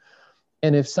talking.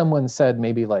 And if someone said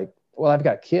maybe like, well, I've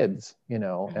got kids, you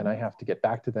know, and I have to get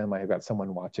back to them, I've got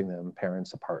someone watching them,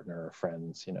 parents, a partner,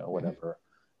 friends, you know, whatever.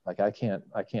 Like I can't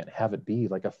have it be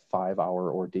like a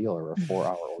 5-hour ordeal or a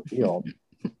 4-hour ordeal.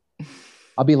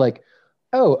 I'll be like,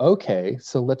 oh, okay.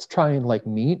 So let's try and like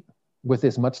meet with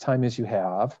as much time as you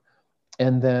have.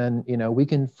 And then, you know, we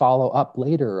can follow up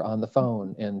later on the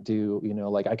phone and do, you know,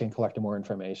 like I can collect more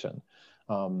information.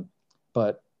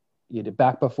 But you know,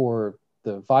 back before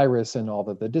the virus and all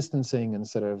the distancing and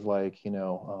sort of like, you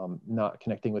know, not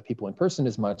connecting with people in person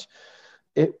as much,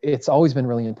 it's always been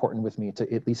really important with me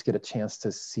to at least get a chance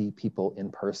to see people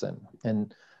in person.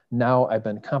 And now I've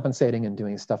been compensating and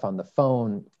doing stuff on the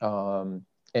phone.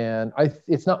 And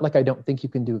it's not like I don't think you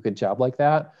can do a good job like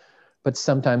that, but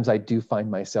sometimes I do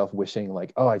find myself wishing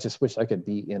like, oh, I just wish I could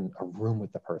be in a room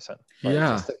with the person. Right?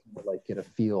 Just to like get a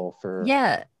feel for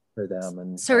them.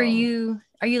 And so are you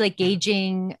like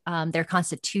gauging their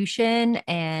constitution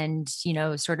and, you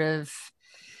know, sort of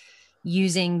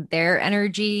using their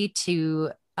energy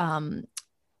to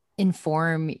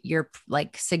inform your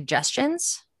like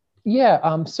suggestions?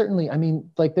 Yeah, certainly. I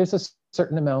mean, like there's a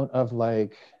certain amount of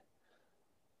like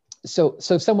so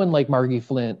someone like Margie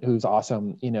Flint, who's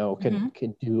awesome, you know, Mm-hmm.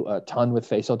 can do a ton with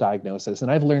facial diagnosis,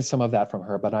 and I've learned some of that from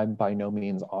her, but I'm by no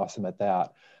means awesome at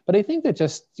that. But I think that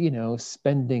just, you know,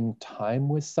 spending time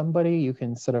with somebody, you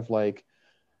can sort of like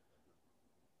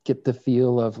get the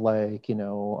feel of like, you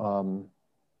know,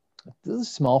 the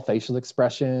small facial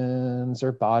expressions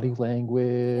or body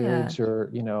language, or,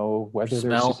 you know, whether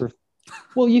they're Smell. super,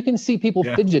 well, you can see people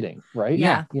Yeah. fidgeting, right?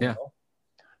 Yeah. You Yeah. know?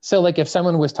 So like if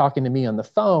someone was talking to me on the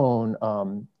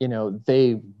phone, you know,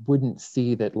 they wouldn't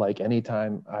see that like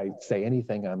anytime I say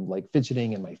anything, I'm like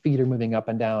fidgeting and my feet are moving up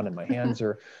and down and my hands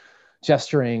are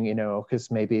gesturing, you know, because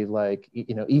maybe like,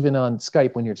 you know, even on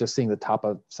Skype, when you're just seeing the top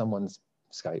of someone's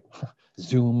Skype,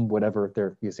 Zoom, whatever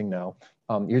they're using now,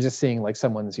 you're just seeing like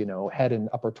someone's, you know, head and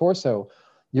upper torso.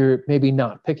 You're maybe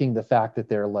not picking the fact that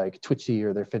they're like twitchy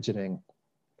or they're fidgeting,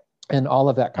 and all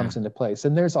of that comes into place.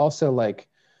 And there's also like,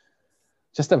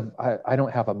 just I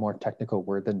don't have a more technical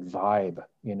word than vibe,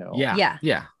 you know. Yeah.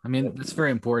 I mean, that's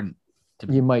very important.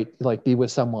 You might like be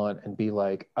with someone and be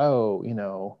like, oh, you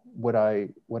know, would I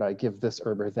give this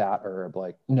herb or that herb?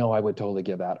 Like, no, I would totally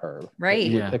give that herb. Right.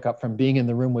 You would pick up from being in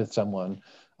the room with someone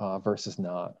versus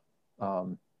not.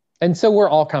 And so we're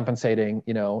all compensating,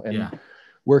 you know, and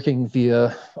working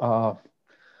via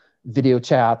video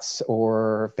chats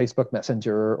or Facebook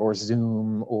Messenger or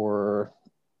Zoom, or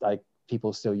like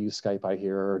people still use Skype, I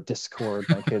hear, or Discord.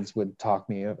 My kids would talk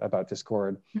me about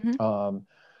Discord,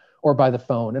 or by the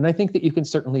phone. And I think that you can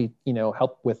certainly, you know,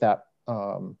 help with that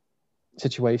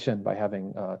situation by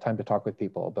having time to talk with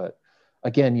people. But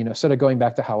again, you know, sort of going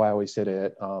back to how I always did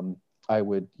it, I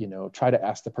would, you know, try to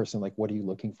ask the person, like, what are you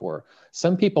looking for?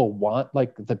 Some people want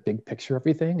like the big picture of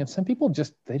everything, and some people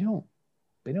just, they don't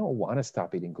want to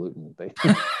stop eating gluten.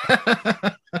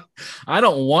 I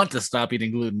don't want to stop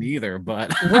eating gluten either,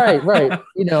 but right.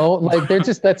 You know, like they're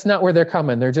just, that's not where they're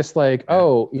coming. They're just like,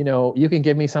 oh, you know, you can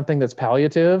give me something that's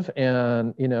palliative,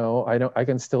 and, you know, I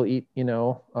can still eat, you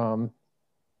know,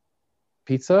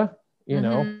 pizza, you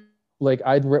know, like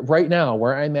right now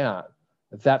where I'm at,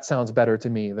 that sounds better to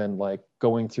me than like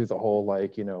going through the whole,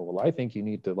 like, you know, well, I think you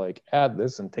need to like add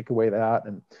this and take away that.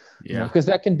 And, you know, because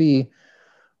that can be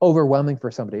overwhelming for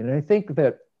somebody. And I think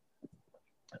that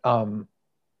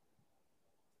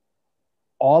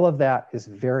all of that is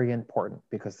very important,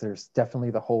 because there's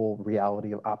definitely the whole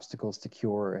reality of obstacles to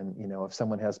cure. And, you know, if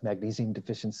someone has magnesium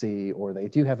deficiency, or they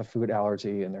do have a food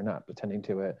allergy and they're not attending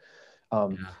to it.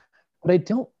 But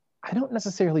I don't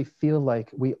necessarily feel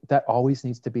like that always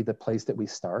needs to be the place that we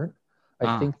start.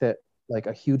 I think that like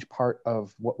a huge part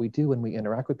of what we do when we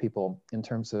interact with people in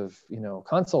terms of, you know,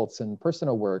 consults and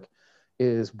personal work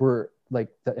is we're like,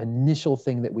 the initial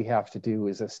thing that we have to do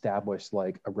is establish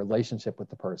like a relationship with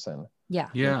the person.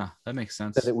 Yeah, that makes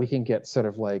sense. So that we can get sort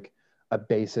of like a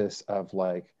basis of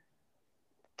like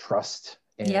trust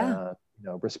and, you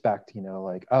know, respect, you know,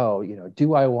 like, oh, you know,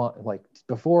 do I want, like,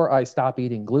 before I stop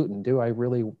eating gluten, do I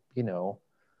really, you know,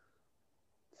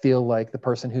 feel like the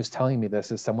person who's telling me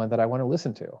this is someone that I want to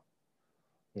listen to,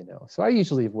 you know? So I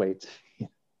usually wait,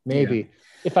 maybe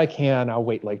if I can, I'll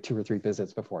wait like 2 or 3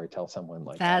 visits before I tell someone,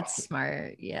 like, that's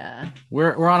smart. Yeah.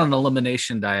 We're on an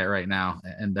elimination diet right now.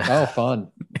 And oh, fun.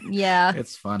 Yeah.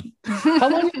 It's fun. How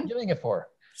long have you been doing it for?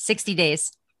 60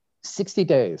 days. 60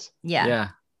 days. Yeah.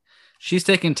 She's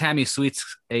taking Tammy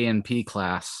Sweet's A&P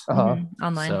class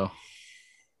online.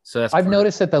 So that's I've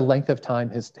noticed that the length of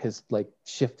time has like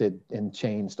shifted and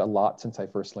changed a lot since I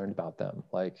first learned about them.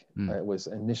 Like it was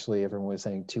initially, everyone was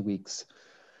saying 2 weeks,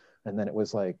 and then it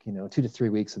was like, you know, 2 to 3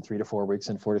 weeks, and 3 to 4 weeks,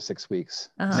 and 4 to 6 weeks.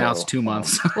 Now it's 2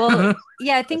 months. Well,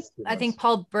 yeah, I think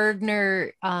Paul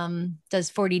Bergner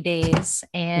does 40 days,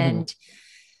 and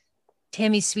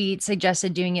Tammy Sweet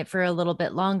suggested doing it for a little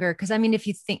bit longer. Cause I mean, if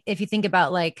you think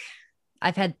about, like,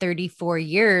 I've had 34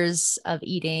 years of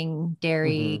eating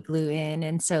dairy, gluten.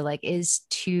 And so, like, is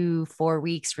 4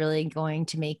 weeks really going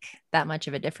to make that much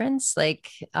of a difference?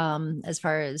 Like, as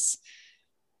far as,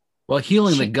 well,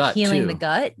 healing the gut.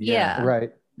 Yeah. Right.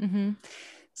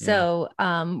 So,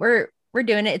 we're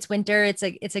doing it. It's winter. It's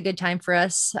a good time for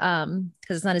us. Cause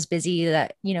it's not as busy,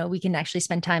 that, you know, we can actually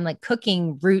spend time like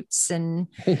cooking roots and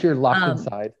you're locked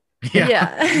inside.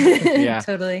 Yeah.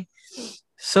 Totally.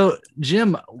 So,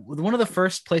 Jim, one of the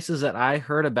first places that I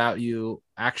heard about you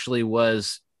actually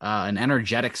was an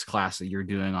energetics class that you're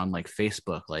doing on like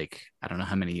Facebook, like, I don't know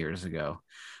how many years ago.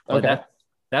 But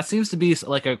that seems to be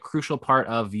like a crucial part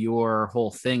of your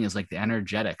whole thing, is like the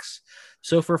energetics.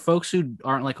 So for folks who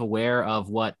aren't like aware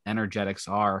of what energetics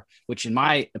are, which in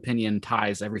my opinion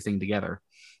ties everything together.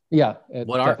 Yeah.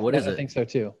 What is it? I think so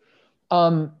too.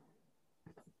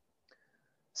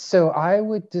 So I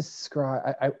would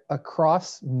describe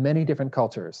across many different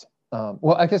cultures.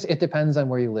 Well, I guess it depends on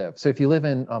where you live. So if you live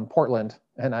in Portland,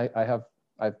 and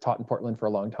I've taught in Portland for a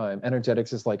long time,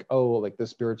 energetics is like, oh, like the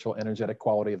spiritual energetic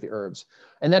quality of the herbs.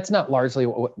 And that's not largely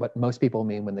what most people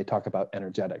mean when they talk about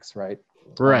energetics, right?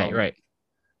 Right.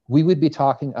 We would be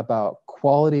talking about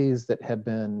qualities that have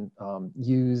been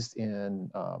used in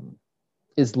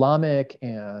Islamic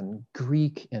and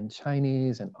Greek and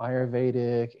Chinese and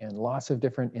Ayurvedic and lots of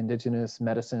different indigenous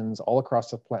medicines all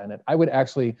across the planet. I would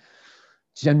actually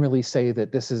generally say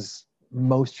that this is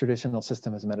most traditional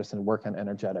systems of medicine work on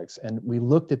energetics. And we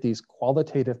looked at these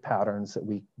qualitative patterns that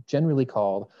we generally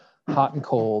called hot and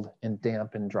cold and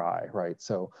damp and dry, right?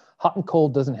 So hot and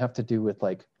cold doesn't have to do with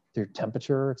like your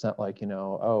temperature. It's not like,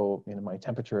 my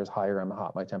temperature is higher, I'm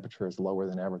hot, my temperature is lower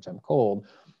than average, I'm cold.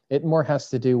 It more has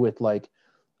to do with like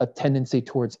a tendency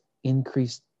towards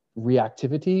increased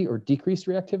reactivity or decreased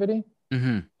reactivity.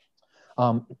 Mm-hmm.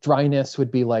 Dryness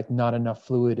would be like not enough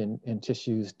fluid in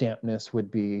tissues. Dampness would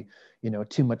be,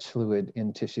 too much fluid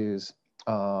in tissues.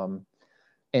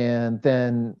 And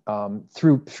then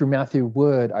through Matthew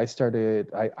Wood,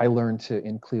 I learned to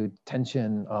include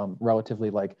tension,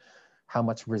 relatively like how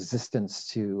much resistance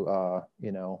to,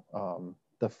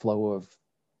 the flow of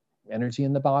energy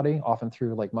in the body, often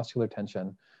through like muscular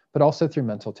tension, but also through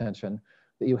mental tension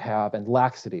that you have, and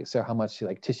laxity. So how much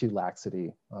like tissue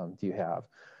laxity do you have?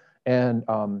 And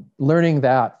learning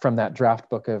that from that draft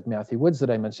book of Matthew Wood's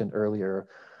that I mentioned earlier,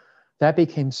 that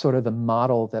became sort of the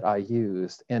model that I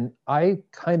used. And I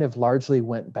kind of largely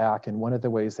went back, and one of the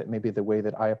ways that maybe the way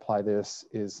that I apply this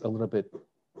is a little bit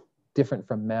different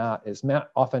from Matt, is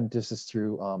Matt often does this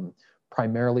through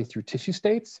primarily through tissue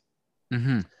states.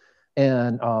 Mm-hmm.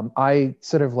 And I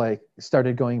sort of like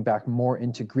started going back more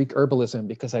into Greek herbalism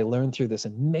because I learned through this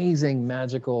amazing,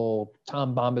 magical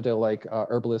Tom Bombadil-like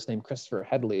herbalist named Christopher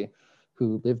Headley,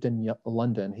 who lived in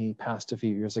London. He passed a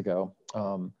few years ago,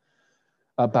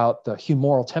 about the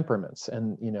humoral temperaments.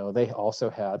 And, they also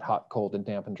had hot, cold, and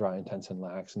damp and dry, intense and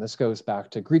lax. And this goes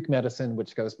back to Greek medicine,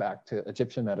 which goes back to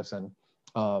Egyptian medicine.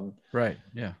 Right,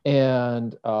 yeah.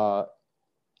 And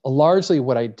largely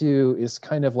what I do is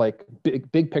kind of like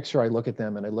big picture. I look at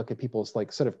them and I look at people's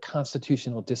like sort of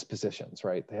constitutional dispositions,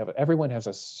 right? Everyone has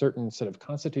a certain sort of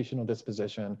constitutional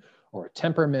disposition or a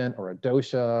temperament or a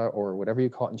dosha or whatever you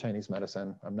call it in Chinese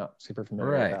medicine. I'm not super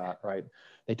familiar with that, right?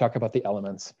 They talk about the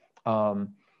elements.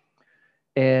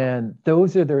 And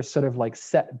those are their sort of like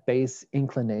set base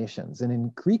inclinations. And in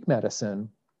Greek medicine,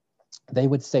 they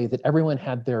would say that everyone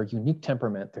had their unique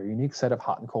temperament, their unique set of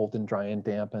hot and cold and dry and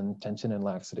damp and tension and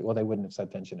laxity. Well, they wouldn't have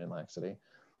said tension and laxity.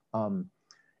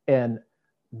 And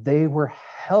they were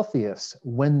healthiest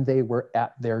when they were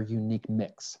at their unique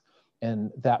mix.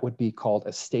 And that would be called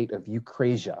a state of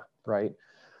eucrasia, right?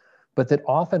 But that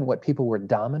often what people were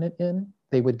dominant in,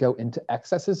 they would go into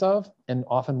excesses of, and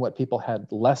often what people had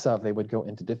less of, they would go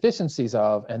into deficiencies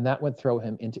of, and that would throw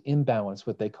him into imbalance,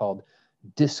 what they called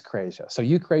dyscrasia. So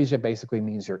eucrasia basically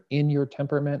means you're in your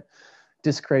temperament.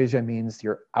 Dyscrasia means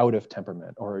you're out of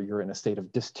temperament, or you're in a state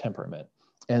of distemperament.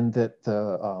 And that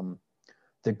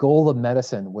the goal of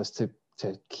medicine was to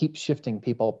keep shifting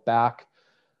people back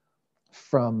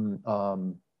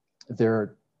from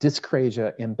their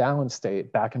dyscrasia imbalanced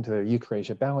state back into their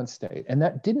eucrasia balanced state. And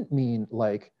that didn't mean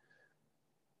like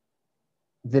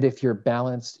that if you're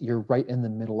balanced, you're right in the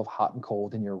middle of hot and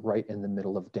cold and you're right in the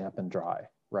middle of damp and dry,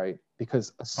 right?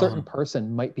 Because a certain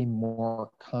person might be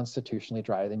more constitutionally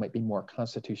dry, they might be more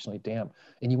constitutionally damp,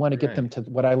 and you want to get them to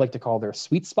what I like to call their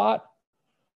sweet spot,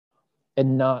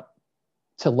 and not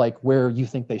to like where you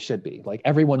think they should be. Like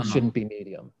everyone shouldn't be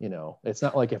medium, It's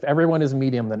not like if everyone is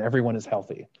medium, then everyone is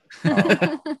healthy.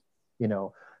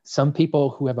 Some people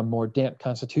who have a more damp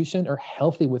constitution are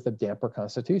healthy with a damper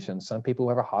constitution. Some people who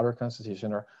have a hotter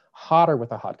constitution are hotter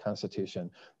with a hot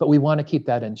constitution. But we want to keep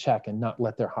that in check and not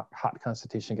let their hot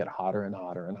constitution get hotter and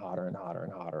hotter and hotter and hotter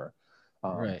and hotter.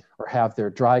 Or have their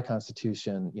dry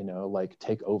constitution, like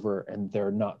take over, and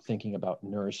they're not thinking about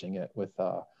nourishing it with,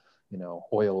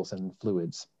 oils and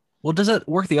fluids. Well, does it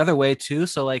work the other way too?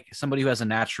 So like somebody who has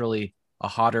a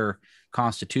hotter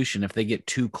constitution, if they get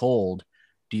too cold,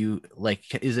 do you like,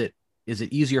 is it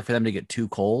easier for them to get too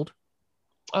cold?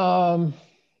 A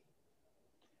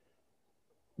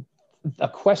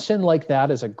question like that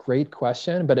is a great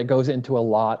question, but it goes into a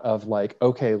lot of like,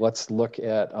 okay, let's look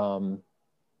at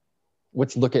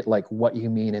like what you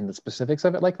mean in the specifics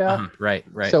of it like that. Right.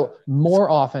 So more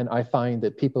often I find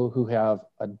that people who have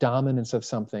a dominance of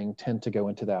something tend to go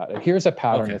into that. And here's a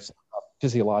pattern. It's a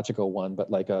physiological one, but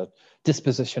like a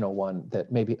dispositional one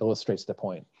that maybe illustrates the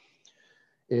point.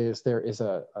 is there is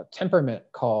a temperament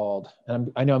called,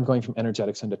 and I know I'm going from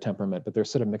energetics into temperament, but they're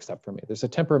sort of mixed up for me. There's a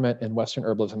temperament in Western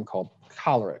herbalism called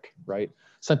choleric, right?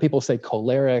 Some people say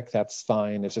choleric, that's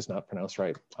fine, it's just not pronounced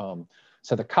right.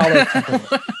 So the choleric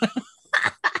temperament,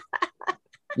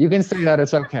 you can say that,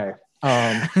 it's okay.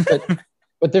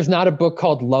 But there's not a book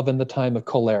called Love in the Time of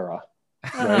Cholera,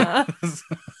 right?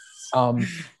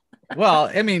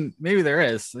 Well, I mean, maybe there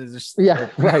is. Just... Yeah,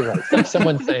 right.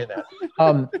 Someone's saying that.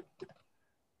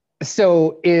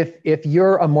 So if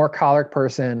you're a more choleric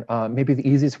person, maybe the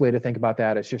easiest way to think about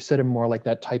that is you're sort of more like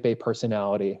that type A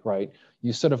personality, right?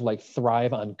 You sort of like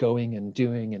thrive on going and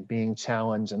doing and being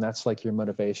challenged, and that's like your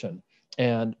motivation.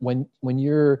 And when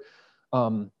you're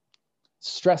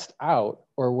stressed out,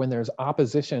 or when there's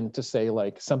opposition to, say,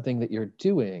 like something that you're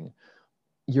doing,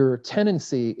 your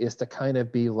tendency is to kind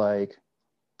of be like,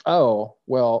 oh,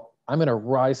 well, I'm going to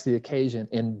rise to the occasion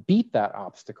and beat that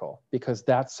obstacle, because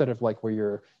that's sort of like where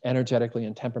you're energetically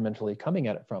and temperamentally coming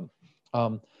at it from.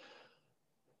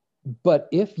 But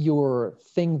if your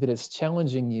thing that is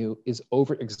challenging you is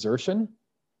overexertion,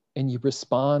 and you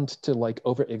respond to like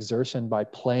overexertion by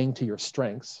playing to your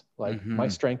strengths, like my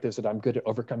strength is that I'm good at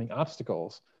overcoming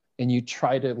obstacles, and you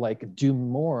try to like do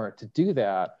more to do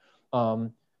that,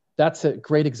 that's a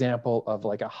great example of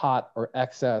like a hot or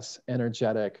excess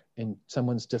energetic in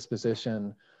someone's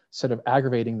disposition sort of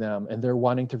aggravating them, and they're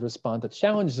wanting to respond to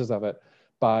challenges of it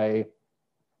by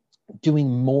doing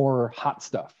more hot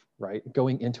stuff, right?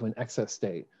 Going into an excess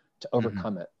state to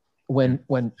overcome it. When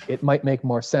it might make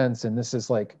more sense, and this is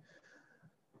like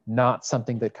not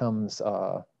something that comes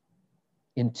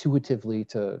intuitively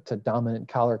to dominant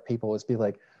choleric people, is be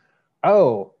like,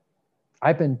 oh,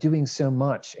 I've been doing so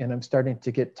much and I'm starting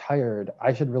to get tired.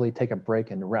 I should really take a break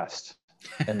and rest,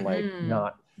 and like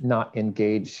not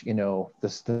engage, you know, the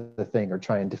thing, or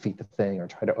try and defeat the thing, or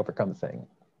try to overcome the thing.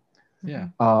 Yeah.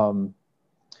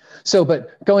 So,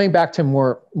 but going back to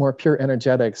more pure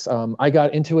energetics, I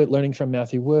got into it learning from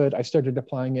Matthew Wood. I started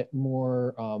applying it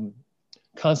more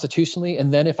constitutionally,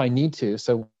 and then if I need to,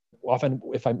 so often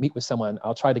if I meet with someone,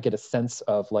 I'll try to get a sense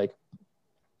of like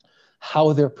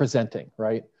how they're presenting,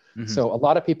 right? So a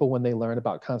lot of people, when they learn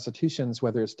about constitutions,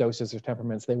 whether it's dosas or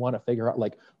temperaments, they want to figure out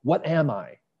like, what am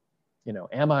I? You know,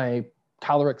 am I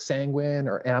choleric sanguine,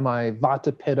 or am I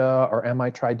vata pitta, or am I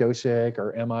tridoshic,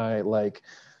 or am I like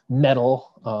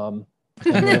metal?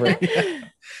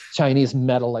 Chinese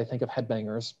metal, I think of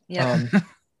headbangers. Yeah.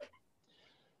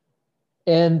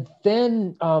 And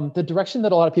then the direction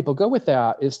that a lot of people go with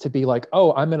that is to be like,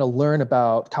 oh, I'm going to learn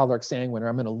about choleric sanguine, or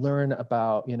I'm going to learn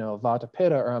about, you know, vata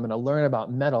pitta, or I'm going to learn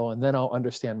about metal, and then I'll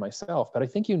understand myself. But I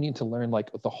think you need to learn like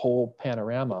the whole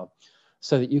panorama,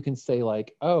 so that you can say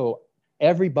like, oh,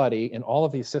 everybody in all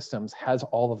of these systems has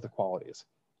all of the qualities.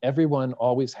 Everyone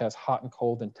always has hot and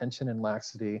cold, and tension and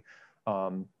laxity,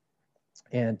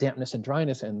 and dampness and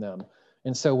dryness in them.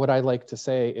 And so what I like to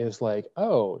say is like,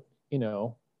 oh, you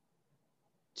know,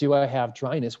 do I have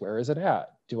dryness? Where is it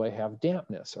at? Do I have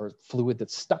dampness or fluid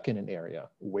that's stuck in an area?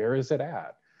 Where is it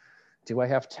at? Do I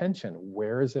have tension?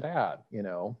 Where is it at? You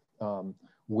know,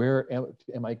 where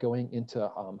am I going into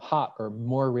hot or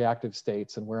more reactive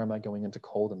states, and where am I going into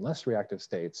cold and less reactive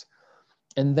states?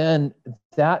 And then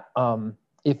that,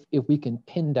 if we can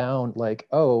pin down like,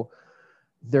 oh,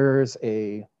 there's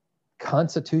a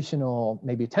constitutional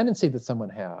maybe tendency that someone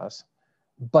has,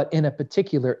 but in a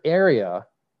particular area,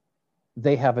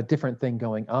 they have a different thing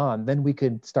going on, then we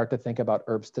could start to think about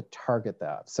herbs to target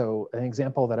that. So an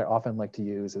example that I often like to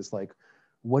use is like,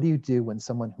 what do you do when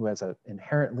someone who has an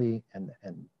inherently and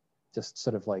just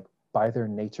sort of like by their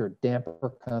nature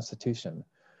damper constitution,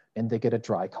 and they get a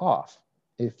dry cough?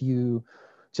 If you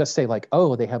just say like,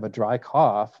 oh, they have a dry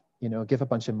cough, you know, give a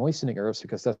bunch of moistening herbs,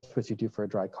 because that's what you do for a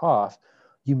dry cough,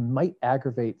 you might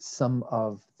aggravate some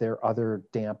of their other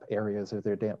damp areas or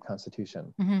their damp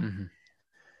constitution.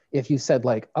 If you said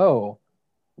like, oh,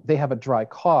 they have a dry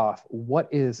cough, what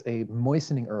is a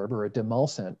moistening herb or a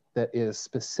demulcent that is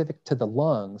specific to the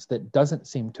lungs that doesn't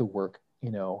seem to work,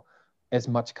 you know, as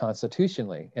much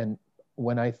constitutionally? And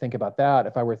when I think about that,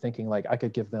 if I were thinking like I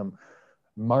could give them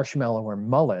marshmallow or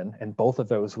mullein, and both of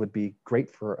those would be great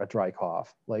for a dry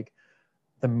cough, like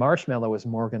the marshmallow is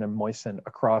more going to moisten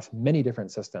across many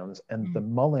different systems, and the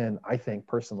mullein, I think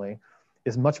personally,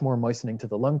 is much more moistening to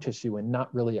the lung tissue and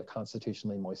not really a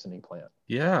constitutionally moistening plant.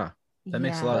 Yeah, that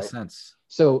makes a lot of sense.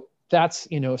 So that's,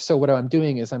 you know, so what I'm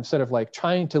doing is I'm sort of like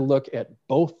trying to look at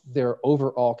both their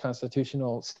overall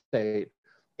constitutional state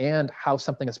and how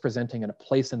something is presenting in a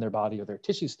place in their body or their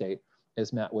tissue state,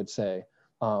 as Matt would say,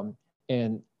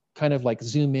 and kind of like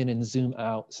zoom in and zoom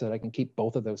out so that I can keep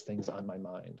both of those things on my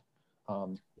mind.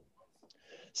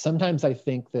 sometimes I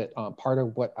think that part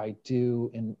of what I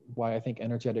do and why I think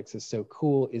energetics is so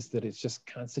cool is that it's just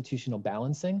constitutional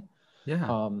balancing.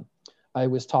 Yeah. I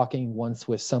was talking once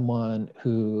with someone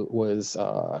who was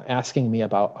asking me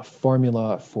about a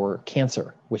formula for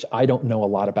cancer, which I don't know a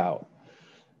lot about.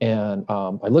 And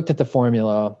I looked at the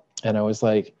formula and I was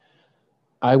like,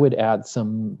 I would add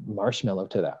some marshmallow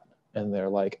to that. And they're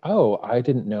like, oh, I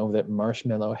didn't know that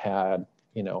marshmallow had,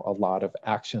 a lot of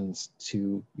actions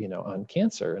to, on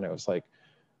cancer. And I was like,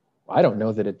 I don't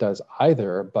know that it does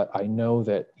either, but I know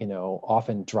that,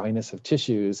 often dryness of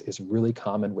tissues is really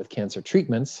common with cancer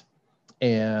treatments,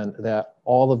 and that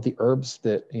all of the herbs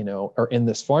that, are in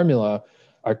this formula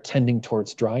are tending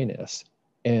towards dryness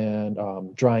and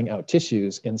drying out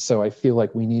tissues. And so I feel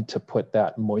like we need to put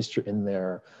that moisture in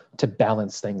there to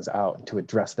balance things out and to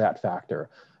address that factor,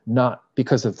 not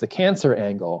because of the cancer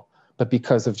angle, but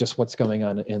because of just what's going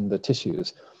on in the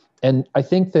tissues. And I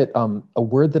think that a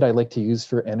word that I like to use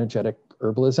for energetic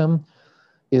herbalism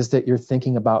is that you're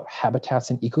thinking about habitats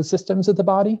and ecosystems of the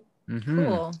body. Mm-hmm.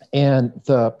 Cool. And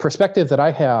the perspective that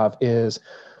I have is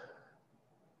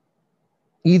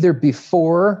either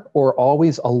before or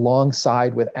always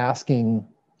alongside with asking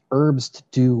herbs to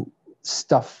do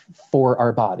stuff for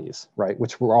our bodies, right?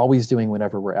 Which we're always doing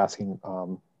whenever we're asking,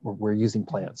 we're using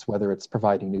plants, whether it's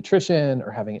providing nutrition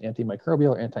or having an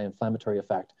antimicrobial or anti-inflammatory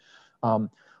effect.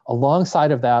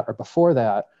 Alongside of that or before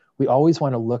that, we always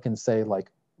want to look and say,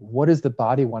 like, what does the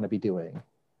body want to be doing?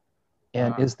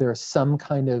 And is there some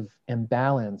kind of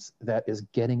imbalance that is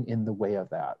getting in the way of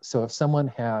that? So if someone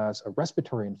has a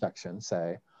respiratory infection,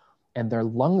 say, and their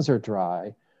lungs are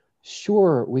dry,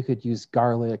 sure, we could use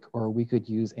garlic, or we could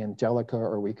use angelica,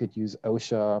 or we could use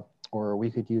osha, or we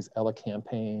could use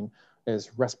elecampane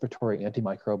as respiratory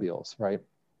antimicrobials, right?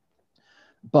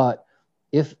 But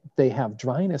if they have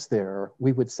dryness there,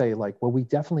 we would say, like, well, we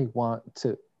definitely want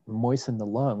to moisten the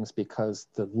lungs because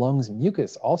the lungs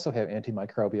mucus also have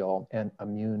antimicrobial and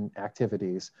immune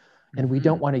activities. And we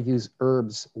don't want to use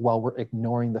herbs while we're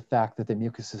ignoring the fact that the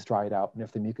mucus is dried out. And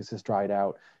if the mucus is dried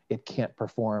out, it can't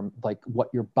perform like what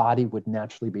your body would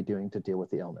naturally be doing to deal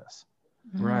with the illness.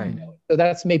 Right. So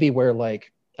that's maybe where,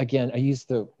 like, again, I use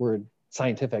the word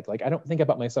scientific. Like, I don't think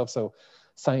about myself so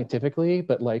scientifically,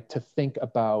 but like to think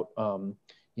about,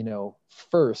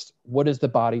 first, what is the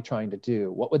body trying to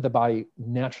do? What would the body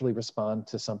naturally respond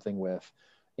to something with?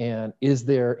 And is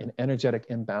there an energetic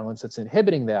imbalance that's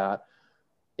inhibiting that?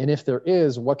 And if there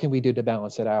is, what can we do to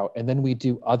balance it out? And then we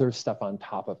do other stuff on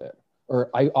top of it. Or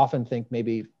I often think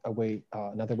maybe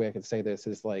another way I could say this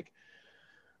is like,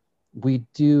 we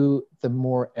do the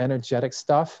more energetic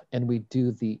stuff and we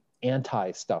do the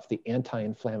anti stuff, the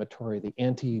anti-inflammatory, the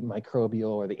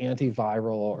antimicrobial, or the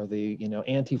antiviral, or the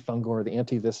antifungal, or the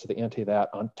anti this or the anti that,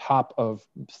 on top of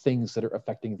things that are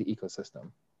affecting the ecosystem.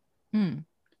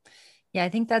 Yeah, I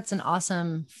think that's an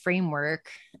awesome framework,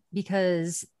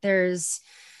 because there's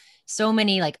so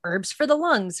many like herbs for the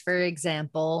lungs, for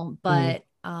example, but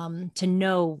to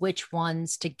know which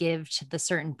ones to give to the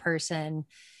certain person,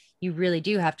 you really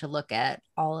do have to look at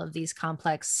all of these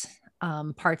complex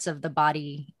parts of the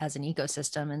body as an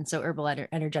ecosystem. And so herbal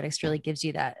energetics really gives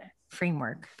you that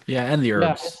framework. Yeah, and the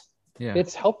herbs. Yeah,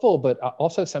 it's helpful, but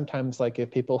also sometimes, like, if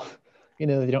people, they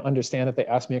don't understand it, they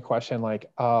ask me a question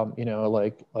like,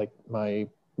 like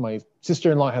my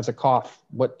sister-in-law has a cough,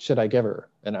 what should I give her?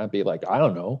 And I'd be like, I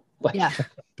don't know. Like, yeah,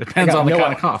 depends on the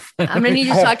kind of cough. I'm gonna need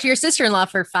you to talk to your sister-in-law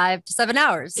for 5 to 7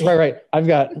 hours. Right. I've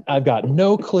got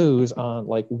no clues on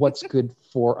like what's good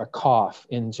for a cough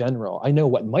in general. I know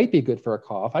what might be good for a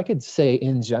cough. I could say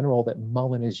in general that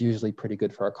mullein is usually pretty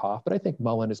good for a cough, but I think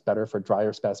mullein is better for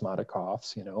drier spasmodic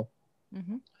coughs.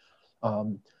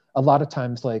 A lot of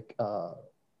times, like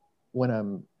when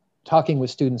I'm talking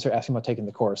with students or asking about taking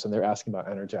the course and they're asking about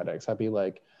energetics, I'd be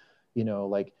like,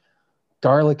 like,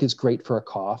 garlic is great for a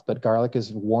cough, but garlic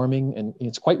is warming, and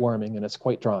it's quite warming, and it's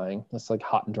quite drying. It's like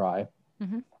hot and dry.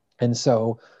 And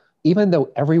so even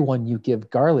though everyone you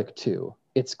give garlic to,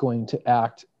 it's going to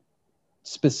act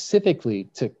specifically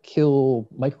to kill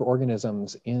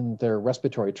microorganisms in their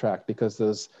respiratory tract, because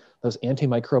those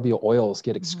antimicrobial oils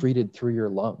get excreted through your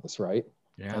lungs, right?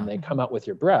 Yeah. And they come out with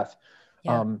your breath.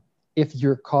 Yeah. If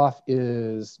your cough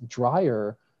is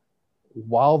drier,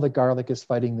 while the garlic is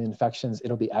fighting the infections,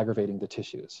 it'll be aggravating the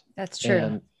tissues. That's true.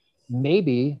 And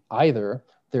maybe either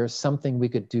there's something we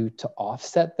could do to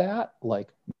offset that, like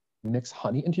mix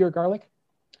honey into your garlic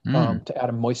to add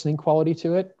a moistening quality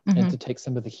to it, and to take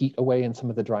some of the heat away and some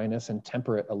of the dryness and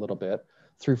temper it a little bit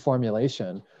through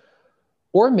formulation.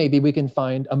 Or maybe we can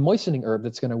find a moistening herb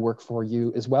that's going to work for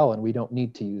you as well, and we don't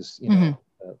need to use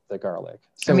the garlic.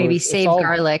 Or So maybe it's save all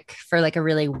garlic for like a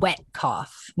really wet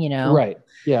cough, you know? right.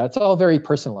 Yeah, it's all very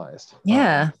personalized.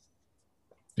 Yeah,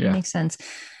 Yeah. makes sense.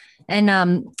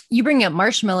 And you bring up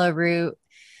marshmallow root.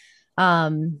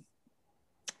 Um,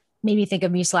 maybe think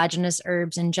of mucilaginous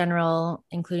herbs in general,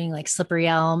 including like slippery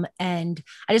elm. And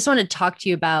I just want to talk to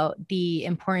you about the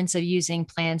importance of using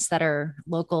plants that are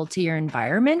local to your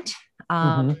environment,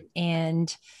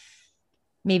 and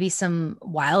maybe some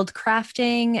wild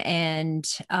crafting and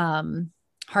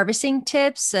harvesting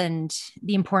tips and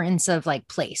the importance of like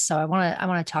place. So I want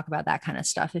to talk about that kind of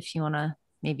stuff if you want to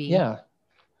maybe Yeah.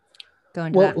 go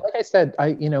into Well, that. like I said,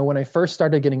 when I first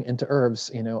started getting into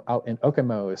herbs, out in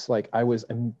Okemos, like I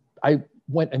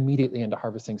went immediately into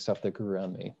harvesting stuff that grew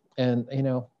around me. And,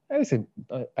 I would say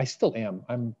I still am.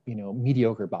 I'm,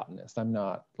 mediocre botanist. I'm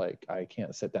not like, I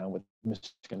can't sit down with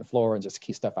Michigan flora and just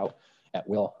key stuff out at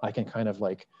will. I can kind of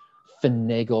like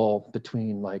finagle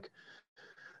between like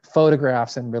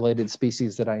photographs and related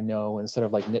species that I know and sort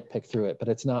of like nitpick through it, but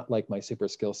it's not like my super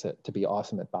skill set to be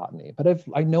awesome at botany. But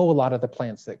I know a lot of the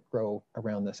plants that grow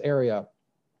around this area.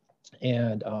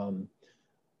 And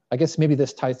I guess maybe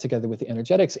this ties together with the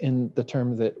energetics in the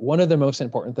term that one of the most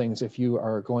important things, if you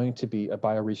are going to be a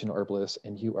bioregional herbalist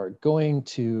and you are going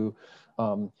to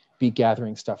be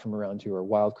gathering stuff from around you or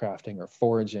wildcrafting or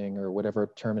foraging or whatever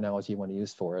terminology you want to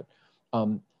use for it,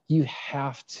 you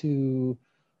have to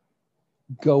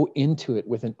go into it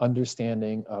with an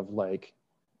understanding of like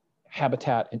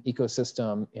habitat and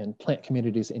ecosystem and plant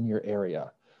communities in your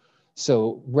area.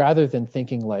 So rather than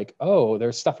thinking like, oh,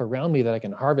 there's stuff around me that I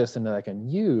can harvest and that I can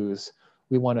use,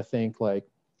 we want to think like,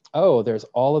 oh, there's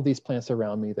all of these plants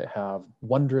around me that have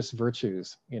wondrous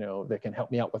virtues, that can help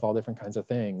me out with all different kinds of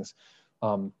things.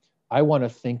 I want to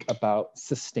think about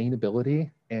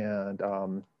sustainability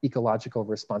and ecological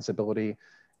responsibility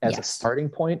as a starting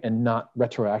point and not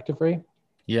retroactively.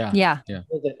 Yeah.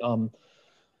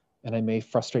 And I may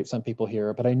frustrate some people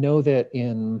here, but I know that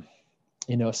in,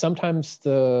 sometimes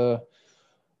the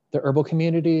herbal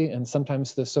community and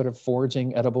sometimes the sort of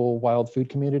foraging edible wild food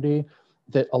community,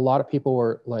 that a lot of people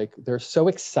were like, they're so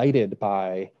excited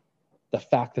by the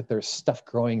fact that there's stuff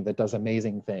growing that does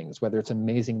amazing things, whether it's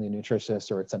amazingly nutritious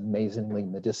or it's amazingly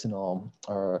medicinal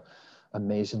or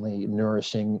amazingly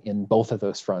nourishing in both of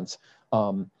those fronts.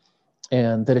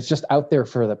 And that it's just out there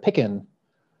for the picking,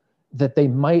 that they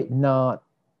might not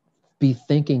be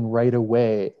thinking right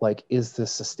away, like, is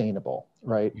this sustainable,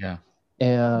 right? Yeah.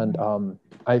 And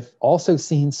I've also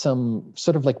seen some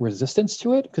sort of like resistance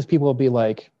to it, because people will be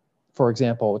like, for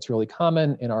example, it's really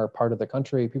common in our part of the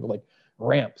country, people like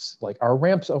ramps, like, are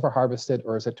ramps over harvested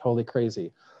or is it totally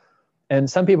crazy? And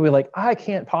some people be like, I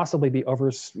can't possibly be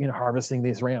over, harvesting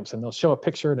these ramps. And they'll show a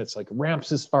picture and it's like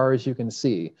ramps as far as you can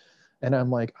see. And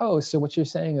I'm like, oh, so what you're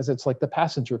saying is it's like the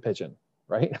passenger pigeon,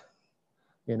 right?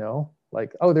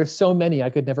 Like, oh, there's so many, I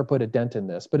could never put a dent in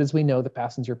this. But as we know, the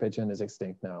passenger pigeon is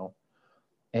extinct now.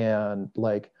 And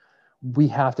like, we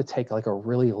have to take like a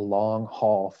really long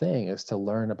haul thing is to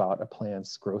learn about a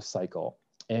plant's growth cycle.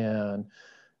 And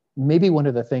maybe one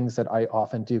of the things that I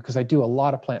often do, because I do a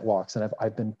lot of plant walks, and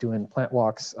I've been doing plant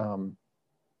walks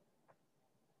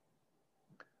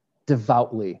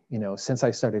devoutly, since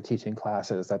I started teaching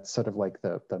classes. That's sort of like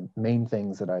the main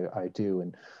things that I do.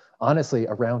 And honestly,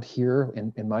 around here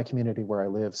in my community where I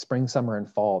live, spring, summer, and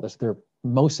fall,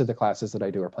 most of the classes that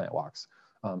I do are plant walks.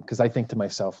 Because I think to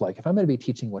myself, like, if I'm going to be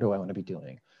teaching, what do I want to be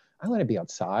doing? I want to be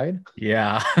outside.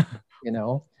 Yeah.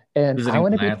 And visiting I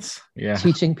want to plants. be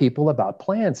teaching people about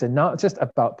plants, and not just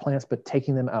about plants, but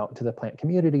taking them out to the plant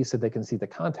community so they can see the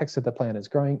context that the plant is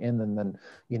growing in, and then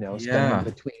spending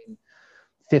between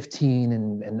 15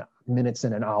 and minutes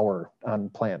and an hour on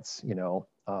plants,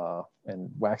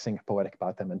 and waxing poetic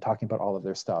about them and talking about all of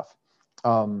their stuff.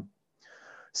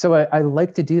 So I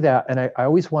like to do that, and I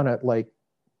always want to like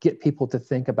get people to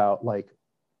think about like,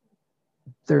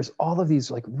 there's all of these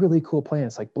like really cool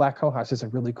plants, like black cohosh is a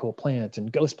really cool plant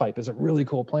and ghost pipe is a really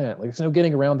cool plant. Like, there's no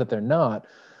getting around that they're not.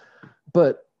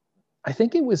 But I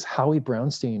think it was Howie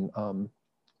Brownstein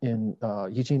in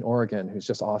Eugene, Oregon, who's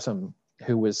just awesome,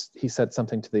 he said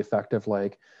something to the effect of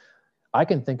like, I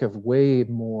can think of way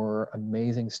more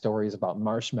amazing stories about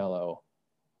marshmallow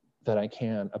than I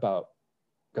can about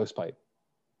ghost pipe.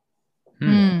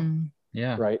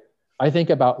 Yeah. Right. I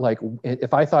think about like,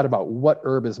 if I thought about what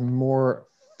herb is more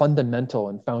fundamental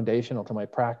and foundational to my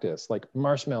practice, like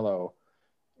marshmallow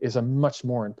is a much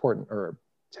more important herb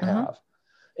to have.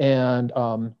 And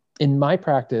in my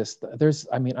practice,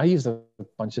 I use a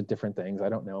bunch of different things. I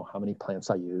don't know how many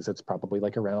plants I use. It's probably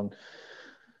like around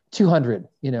 200,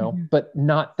 you know, Mhm. but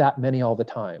not that many all the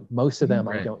time. Most of them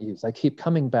I Right. don't use. I keep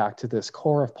coming back to this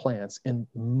core of plants, and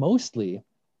mostly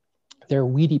they're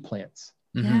weedy plants.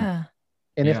 Mhm. Yeah.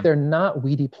 And Yeah. if they're not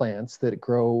weedy plants that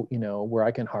grow, you know, where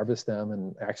I can harvest them,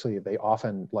 and actually they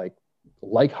often like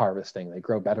harvesting, they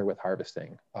grow better with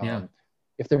harvesting. Yeah.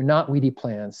 If they're not weedy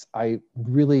plants, I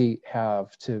really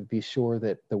have to be sure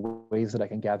that the ways that I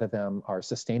can gather them are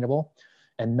sustainable,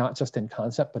 and not just in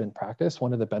concept, but in practice.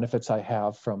 One of the benefits I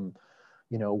have from,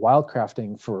 you know,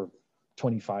 wildcrafting for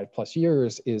 25 plus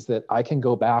years is that I can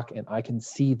go back and I can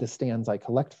see the stands I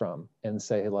collect from and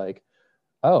say like,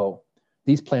 oh,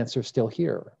 these plants are still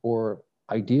here. Or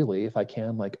ideally, if I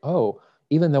can, like, oh,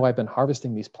 even though I've been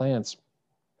harvesting these plants,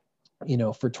 you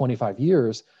know, for 25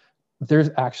 years,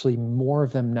 there's actually more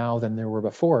of them now than there were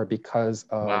before, because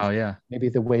Wow. of Yeah. maybe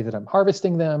the way that I'm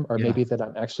harvesting them, or Yeah. maybe that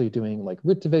I'm actually doing like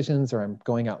root divisions, or I'm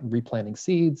going out and replanting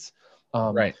seeds.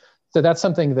 Right. So that's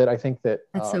something that I think that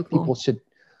That's so cool. people should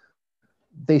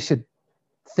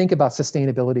think about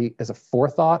sustainability as a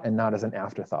forethought and not as an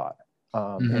afterthought.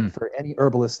 Mhm. And for any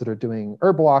herbalists that are doing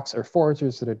herb walks, or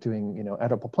foragers that are doing, you know,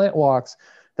 edible plant walks,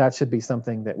 that should be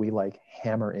something that we like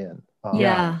hammer in.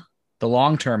 Yeah. The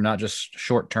long term, not just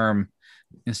short term,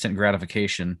 instant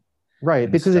gratification. Right.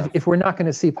 And Because stuff. if we're not going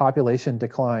to see population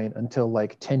decline until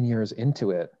like 10 years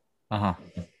into it, Uh-huh.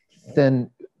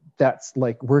 then that's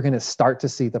like, we're going to start to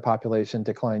see the population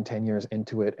decline 10 years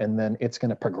into it. And then it's going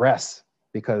to progress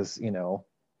because, you know,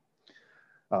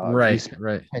 you Right. spent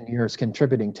Right. 10 years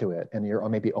contributing to it, and you're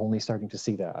maybe only starting to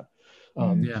see that.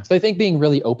 Yeah. So I think being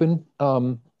really open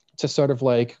to sort of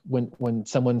like when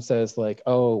someone says like,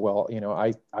 oh, well, you know,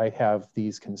 I have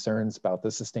these concerns about the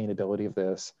sustainability of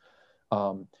this,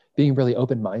 being really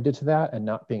open-minded to that, and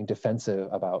not being defensive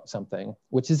about something,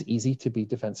 which is easy to be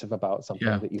defensive about something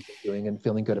Yeah. that you've been doing and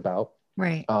feeling good about.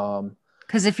 Right.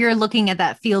 Because if you're looking at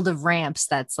that field of ramps,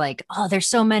 that's like, oh, there's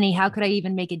so many. How could I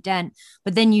even make a dent?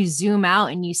 But then you zoom out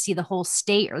and you see the whole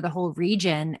state or the whole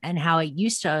region and how it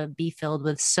used to be filled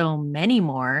with so many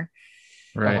more.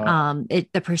 Right.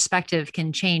 The perspective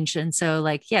can change. And so,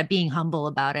 like, yeah, being humble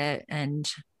about it and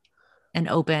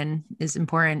open is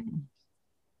important.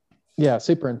 Yeah,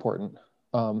 super important.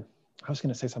 I was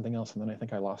going to say something else, and then I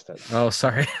think I lost it. Oh,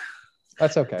 sorry.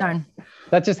 That's okay. Darn.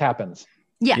 That just happens.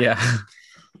 Yeah. Yeah.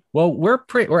 Well,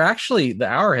 we're actually, the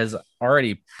hour has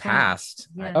already passed.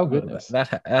 Yeah. Oh, goodness.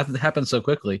 That happened so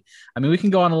quickly. I mean, we can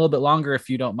go on a little bit longer if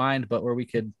you don't mind, but where we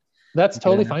could. That's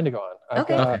totally Yeah. fine to go on.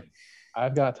 Okay.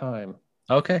 I've got time.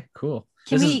 Okay, cool.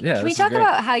 Can This we is talk great.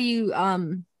 about how you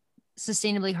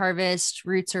sustainably harvest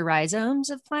roots or rhizomes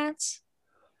of plants?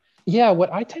 Yeah,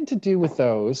 what I tend to do with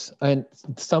those, and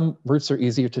some roots are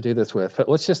easier to do this with, but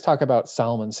let's just talk about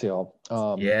Solomon seal.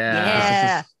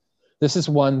 Yeah. This is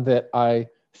one that I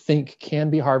think can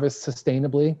be harvested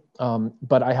sustainably,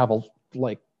 but I have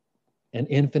an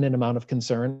infinite amount of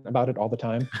concern about it all the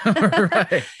time.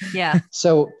 Right. Yeah.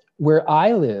 So where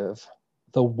I live,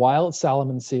 the wild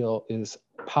Solomon seal is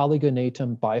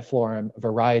Polygonatum biflorum,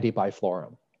 variety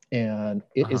biflorum. And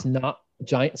it is not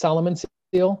giant Solomon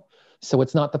seal. So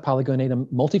it's not the Polygonatum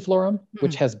multiflorum,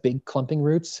 which has big clumping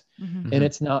roots. Mhm. And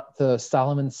it's not the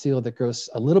Solomon seal that grows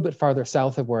a little bit farther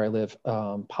south of where I live,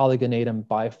 Polygonatum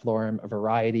biflorum,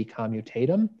 variety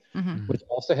commutatum, Mhm. which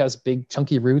also has big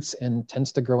chunky roots and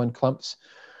tends to grow in clumps.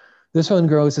 This one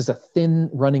grows as a thin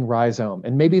running rhizome.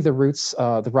 And maybe the roots,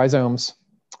 the rhizomes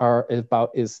are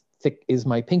about as thick as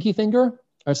my pinky finger,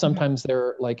 or sometimes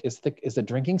they're like as thick as a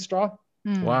drinking straw.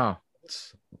 Mm. Wow.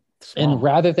 It's small. And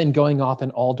rather than going off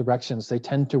in all directions, they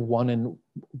tend to run in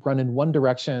one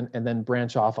direction and then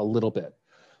branch off a little bit.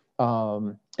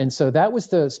 And so that was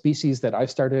the species that I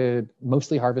started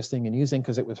mostly harvesting and using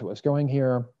because it was what was growing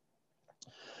here.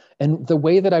 And the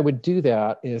way that I would do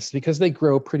that is because they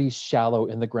grow pretty shallow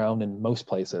in the ground in most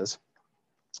places.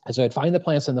 And so I'd find the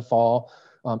plants in the fall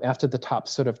after the top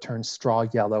sort of turns straw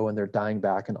yellow and they're dying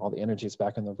back and all the energy is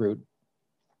back in the root.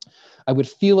 I would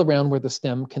feel around where the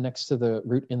stem connects to the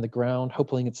root in the ground,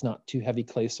 hoping it's not too heavy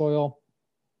clay soil.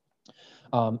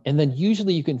 And then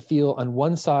usually you can feel on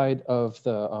one side of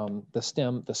the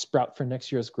stem, the sprout for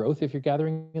next year's growth if you're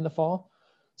gathering in the fall.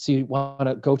 So you want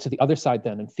to go to the other side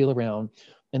then and feel around.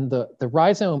 And the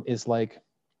rhizome is like,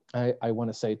 I want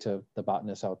to say to the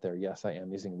botanists out there, yes, I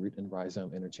am using root and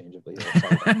rhizome interchangeably.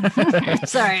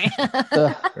 Sorry.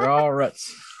 They're all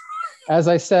roots. As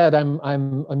I said, I'm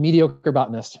a mediocre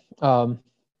botanist. I'm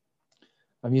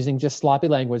using just sloppy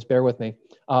language, bear with me.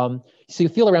 So you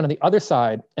feel around on the other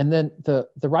side, and then the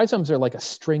rhizomes are like a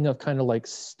string of kind of like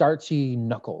starchy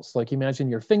knuckles. Like imagine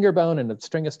your finger bone and a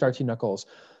string of starchy knuckles.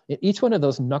 Each one of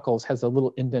those knuckles has a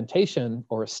little indentation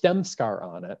or a stem scar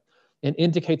on it. and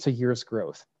indicates a year's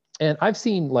growth. And I've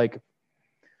seen like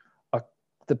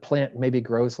the plant maybe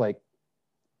grows like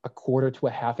a quarter to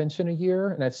a half inch in a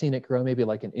year. And I've seen it grow maybe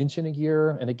like an inch in a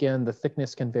year. And again, the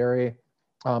thickness can vary.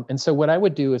 And so what I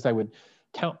would do is I would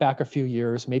count back a few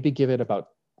years, maybe give it about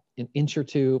an inch or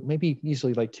two, maybe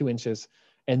usually like 2 inches.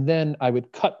 And then I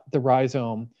would cut the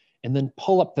rhizome and then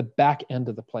pull up the back end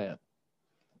of the plant.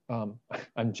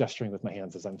 I'm gesturing with my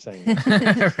hands as I'm saying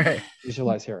this. Right.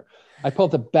 Visualize here. I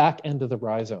pulled the back end of the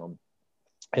rhizome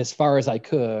as far as I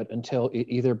could until it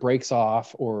either breaks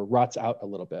off or rots out a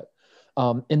little bit.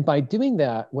 And by doing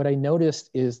that, what I noticed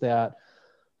is that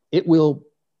it will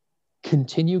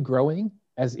continue growing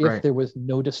as if there was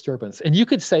no disturbance. And you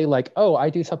could say like, oh, I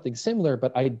do something similar,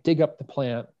 but I dig up the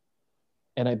plant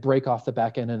and I break off the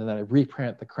back end and then I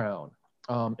replant the crown.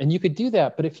 And you could do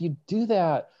that, but if you do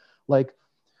that, like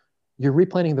you're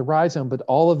replanting the rhizome, but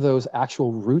all of those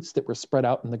actual roots that were spread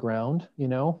out in the ground, you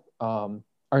know,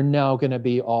 are now going to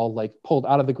be all like pulled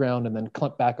out of the ground and then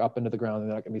clumped back up into the ground, and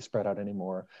they're not going to be spread out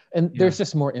anymore. And there's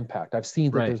just more impact. I've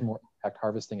seen that there's more impact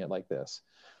harvesting it like this.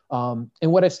 And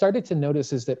what I started to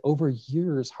notice is that over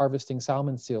years harvesting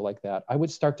salmon seal like that, I would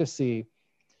start to see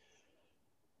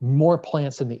more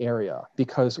plants in the area,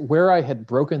 because where I had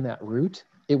broken that root,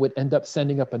 it would end up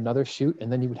sending up another shoot,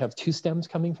 and then you would have 2 stems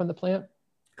coming from the plant.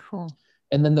 Cool.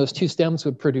 And then those 2 stems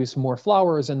would produce more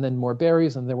flowers and then more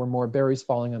berries, and there were more berries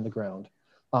falling on the ground.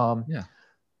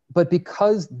 But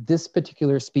because this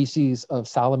particular species of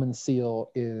Solomon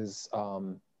seal is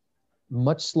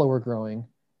much slower growing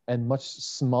and much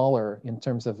smaller in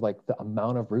terms of like the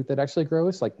amount of root that actually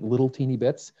grows, like little teeny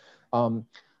bits,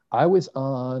 I was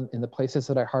in the places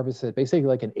that I harvested, basically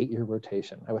like an 8-year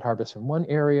rotation. I would harvest from one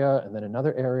area and then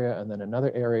another area and then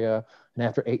another area. And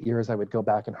after 8 years, I would go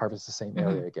back and harvest the same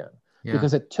area again,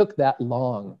 because it took that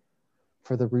long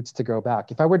for the roots to grow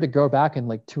back. If I were to go back in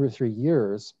like 2 or 3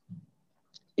 years,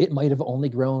 it might have only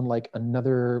grown like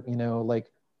another, you know,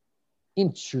 like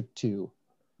inch or 2.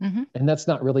 And that's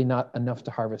not enough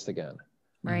to harvest again.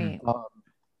 Right.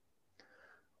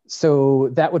 So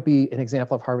that would be an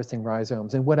example of harvesting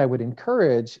rhizomes. And what I would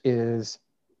encourage is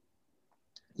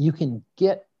you can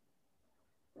get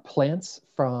plants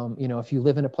from, you know, if you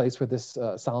live in a place where this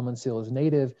Solomon seal is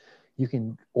native, you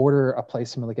can order a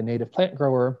place from like a native plant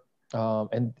grower,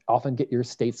 and often get your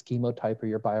state's chemotype or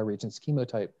your bioregion's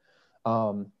chemotype,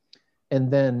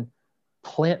 and then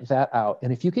plant that out.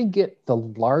 And if you can get the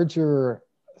larger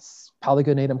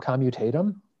Polygonatum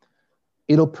commutatum,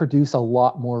 it'll produce a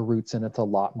lot more roots and it's a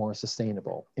lot more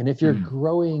sustainable. And if you're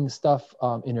growing stuff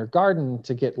in your garden,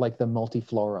 to get like the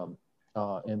multiflorum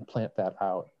and plant that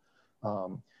out.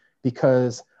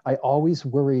 Because I always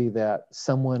worry that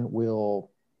someone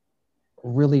will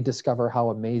really discover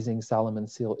how amazing Solomon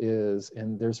seal is.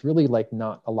 And there's really like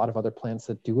not a lot of other plants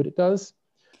that do what it does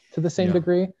to the same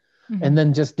degree. And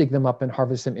then just dig them up and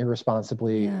harvest them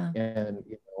irresponsibly. And,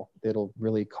 you know, it'll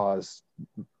really cause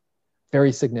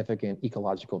very significant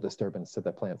ecological disturbance to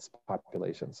the plant's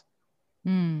populations.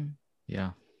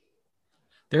 Yeah.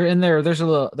 There's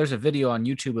a video on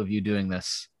YouTube of you doing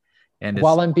this. And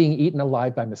while I'm being eaten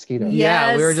alive by mosquitoes.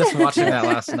 Yeah, we were just watching that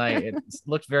last night. It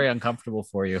looked very uncomfortable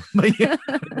for you.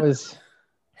 It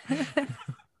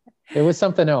was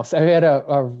something else. I had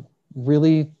a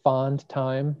really fond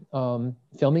time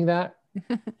filming that.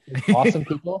 Awesome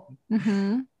people.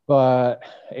 But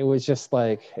it was just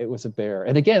like, it was a bear.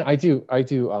 And again, I do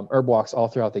herb walks all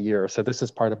throughout the year. So this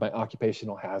is part of my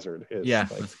occupational hazard.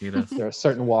 Like, mosquitoes. There are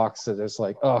certain walks that there's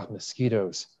like, oh,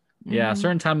 mosquitoes. Yeah, a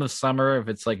certain time of summer, if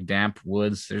it's like damp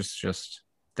woods,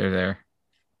 they're there.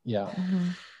 Yeah.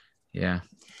 Yeah.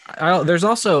 There's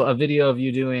also a video of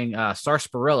you doing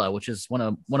sarsaparilla, which is one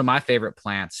of my favorite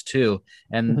plants too.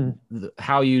 And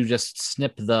how you just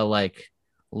snip the like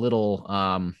little,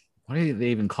 what are they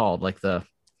even called? Like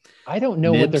I don't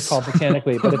know nibs? what they're called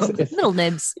botanically, but it's little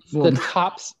nibs.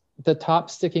 The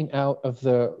top sticking out of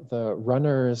the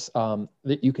runners,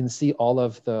 that you can see all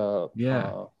of the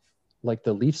like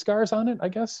the leaf scars on it, I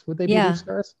guess. Would they be leaf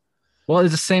scars? Well, it's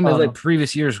the same as like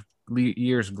previous year's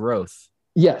growth.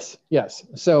 Yes.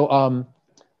 So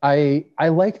I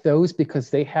like those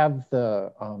because they have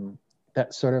the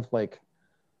that sort of like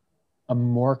a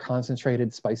more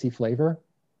concentrated spicy flavor.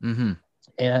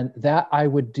 And that I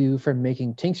would do for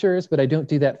making tinctures, but I don't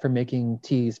do that for making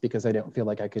teas because I don't feel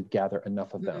like I could gather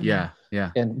enough of them. Yeah.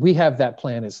 And we have that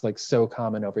plant is like so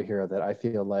common over here that I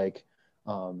feel like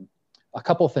a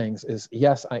couple things is,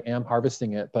 yes, I am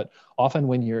harvesting it, but often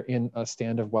when you're in a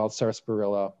stand of wild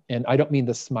sarsaparilla, and I don't mean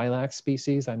the Smilax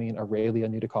species, I mean Aralia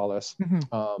nudicalis,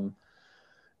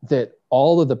 that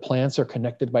all of the plants are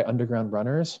connected by underground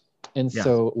runners. And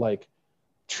so like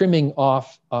trimming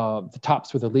off the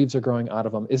tops where the leaves are growing out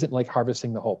of them isn't like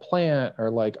harvesting the whole plant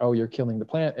or like, oh, you're killing the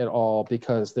plant at all,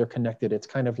 because they're connected. It's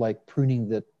kind of like pruning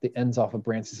the ends off of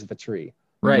branches of a tree.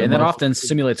 Right. And that often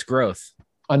stimulates growth.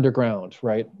 Underground,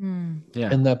 right? Yeah.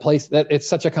 And the place that it's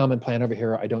such a common plant over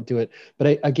here, I don't do it.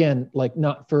 But again, like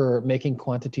not for making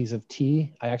quantities of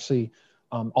tea. I actually,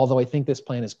 although I think this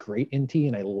plant is great in tea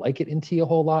and I like it in tea a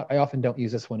whole lot, I often don't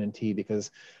use this one in tea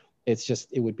because it's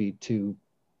just, it would be too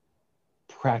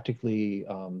practically,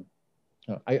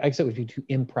 I guess it would be too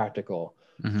impractical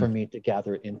for me to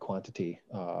gather it in quantity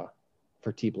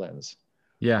for tea blends.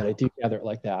 Yeah. But I do gather it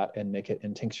like that and make it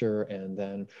in tincture. And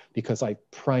then because I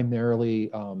primarily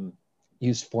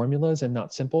use formulas and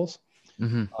not simples,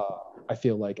 I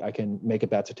feel like I can make a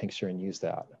batch of tincture and use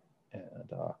that.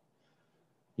 And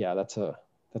yeah, that's a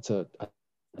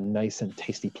nice and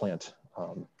tasty plant.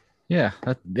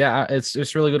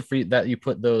 It's really good for you that you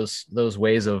put those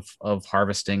ways of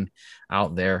harvesting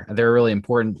out there. They're really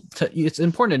important. It's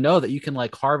important to know that you can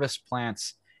like harvest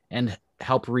plants and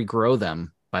help regrow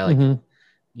them by like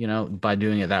by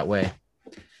doing it that way.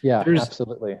 Yeah,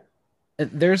 absolutely.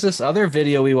 There's this other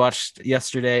video we watched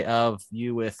yesterday of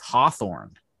you with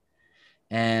hawthorn,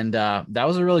 and that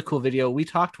was a really cool video. We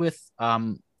talked with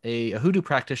a hoodoo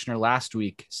practitioner last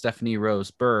week, Stephanie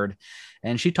Rose Bird,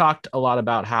 and she talked a lot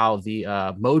about how the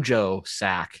mojo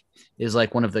sac is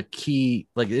like one of the key,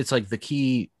 like it's like the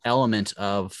key element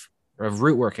of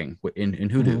root working in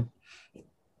hoodoo.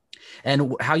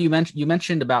 And how you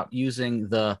mentioned about using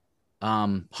the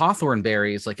hawthorn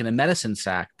berries like in a medicine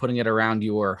sack, putting it around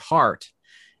your heart,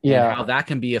 and how that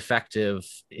can be effective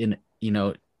in,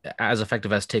 as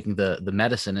effective as taking the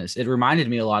medicine. It reminded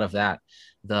me a lot of that,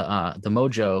 the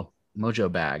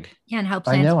mojo bag. Yeah, and how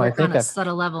plants work on a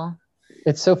subtle level.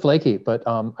 It's so flaky, but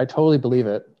I totally believe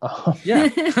it. Yeah.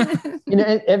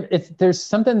 There's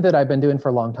something that I've been doing for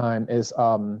a long time is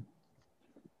when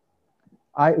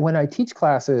I teach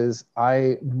classes,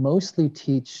 I mostly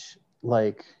teach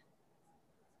like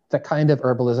the kind of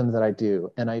herbalism that I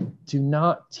do. And I do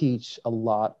not teach a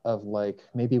lot of like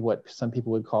maybe what some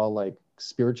people would call like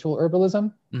spiritual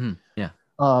herbalism. Yeah.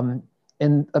 And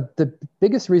the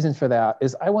biggest reason for that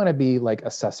is I want to be like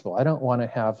accessible. I don't want to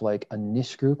have like a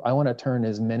niche group. I want to turn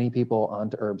as many people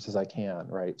onto herbs as I can,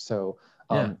 right? So,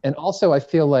 and also I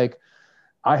feel like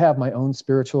I have my own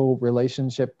spiritual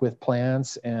relationship with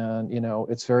plants, and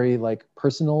it's very like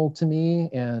personal to me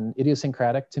and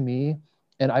idiosyncratic to me.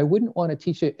 And I wouldn't want to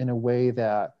teach it in a way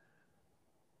that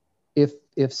if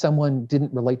someone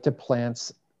didn't relate to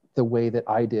plants the way that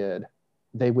I did,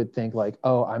 they would think like,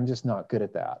 oh, I'm just not good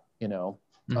at that,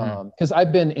 because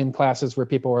I've been in classes where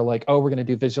people are like, oh, we're going to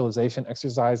do visualization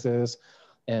exercises.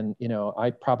 And, I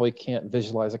probably can't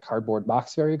visualize a cardboard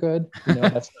box very good.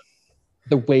 That's not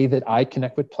the way that I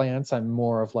connect with plants. I'm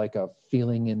more of like a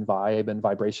feeling and vibe and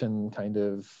vibration kind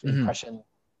of impression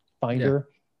finder.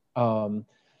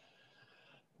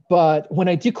 But when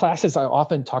I do classes, I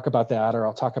often talk about that, or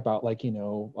I'll talk about like,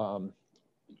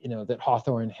 that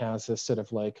hawthorn has this sort of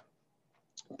like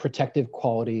protective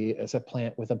quality as a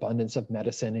plant with abundance of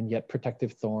medicine and yet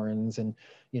protective thorns. And,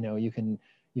 you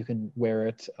can wear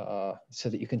it so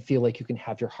that you can feel like you can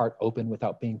have your heart open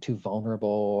without being too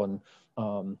vulnerable. And,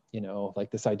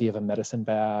 like this idea of a medicine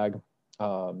bag.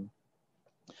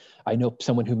 I know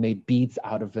someone who made beads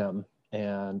out of them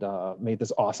and made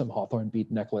this awesome hawthorn bead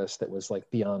necklace that was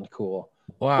like beyond cool.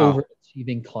 Wow.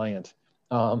 Overachieving client.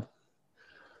 Like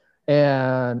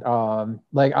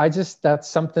that's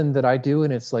something that I do,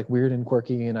 and it's like weird and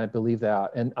quirky, and I believe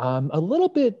that. And a little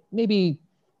bit maybe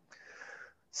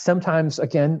sometimes,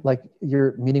 again, like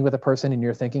you're meeting with a person and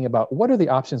you're thinking about what are the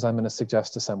options I'm going to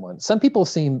suggest to someone. Some people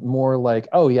seem more like,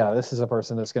 oh yeah, this is a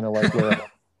person that's going to like wear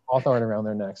hawthorn around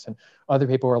their necks, and other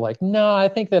people are like, no, I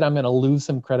think that I'm going to lose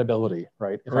some credibility,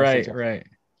 right? Right.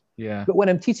 Yeah. But when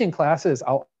I'm teaching classes,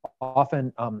 I'll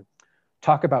often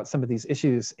talk about some of these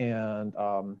issues and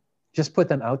just put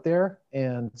them out there.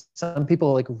 And some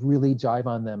people like really jive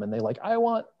on them, and they like, I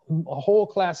want a whole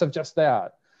class of just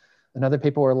that. And other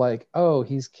people are like, oh,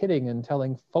 he's kidding and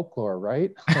telling folklore,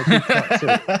 right?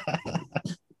 Like,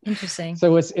 interesting.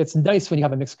 So it's nice when you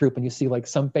have a mixed group and you see like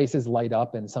some faces light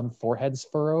up and some foreheads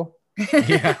furrow.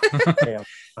 Yeah. Damn,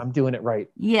 I'm doing it right.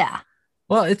 Yeah.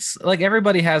 Well, it's like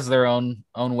everybody has their own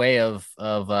way of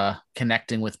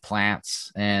connecting with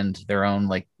plants and their own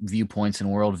like viewpoints and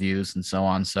worldviews and so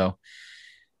on. So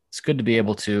it's good to be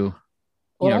able to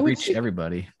reach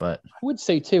everybody. But I would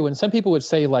say too, and some people would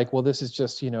say like, well, this is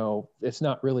just, it's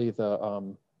not really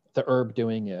the herb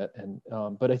doing it. And,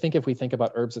 but I think if we think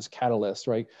about herbs as catalysts,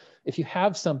 right? If you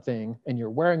have something and you're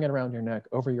wearing it around your neck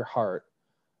over your heart,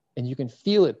 and you can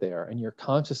feel it there and you're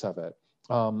conscious of it.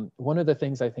 One of the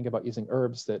things I think about using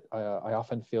herbs that I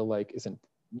often feel like is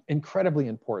incredibly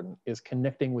important is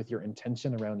connecting with your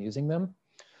intention around using them.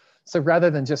 So rather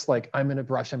than just like, I'm in a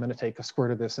rush, I'm going to take a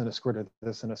squirt of this and a squirt of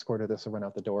this and a squirt of this and run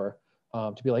out the door,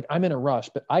 to be like, I'm in a rush,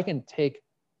 but I can take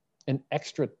an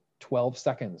extra 12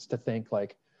 seconds to think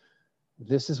like,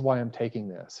 this is why I'm taking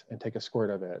this, and take a squirt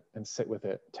of it and sit with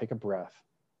it, take a breath,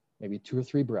 maybe 2 or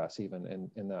 3 breaths even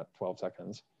in that 12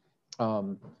 seconds.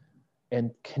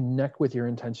 And connect with your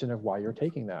intention of why you're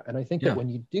taking that. And I think that when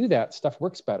you do that, stuff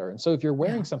works better. And so if you're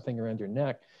wearing something around your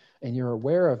neck and you're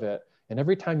aware of it, and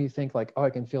every time you think like, oh, I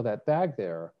can feel that bag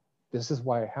there, this is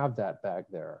why I have that bag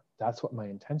there, that's what my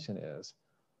intention is,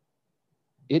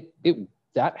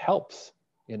 that helps,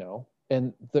 you know.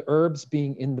 And the herbs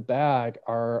being in the bag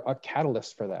are a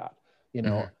catalyst for that, you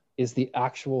know. Is the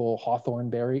actual hawthorn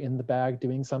berry in the bag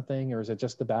doing something, or is it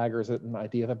just the bag, or is it an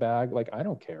idea of a bag? Like, I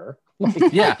don't care.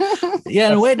 Like, yeah.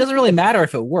 In a way, it doesn't really matter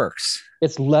if it works.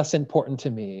 It's less important to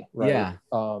me, right? Yeah.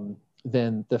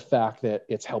 Than the fact that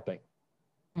it's helping.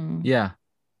 Yeah.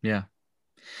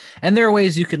 And there are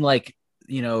ways you can, like,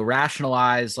 you know,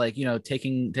 rationalize, like, you know,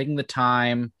 taking the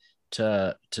time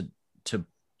to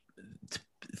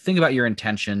think about your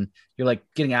intention. You're like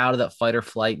getting out of that fight or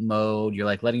flight mode. You're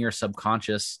like letting your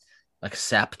subconscious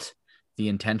accept the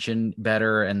intention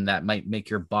better, and that might make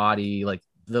your body, like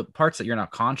the parts that you're not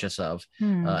conscious of,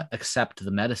 accept the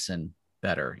medicine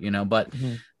better, you know. But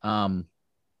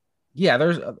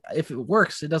there's if it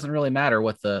works, it doesn't really matter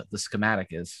what the schematic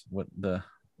is, what the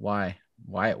why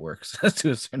it works to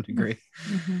a certain degree.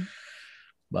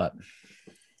 But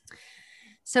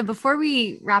so before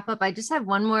we wrap up, I just have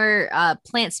one more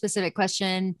plant specific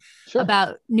question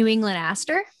about New England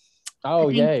aster. Oh,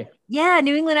 yay. Yeah,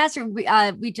 New England aster. We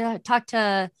talked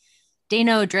to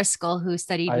Dana O'Driscoll, who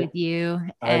studied with you.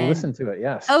 I listened to it,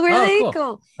 yes. Oh, really?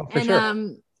 Cool. Oh, for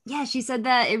sure. Yeah, she said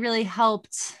that it really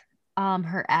helped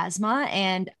her asthma,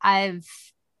 and I've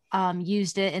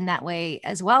used it in that way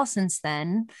as well since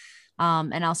then,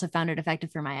 and also found it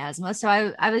effective for my asthma. So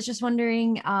I was just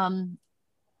wondering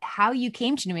how you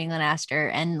came to New England aster,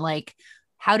 and like,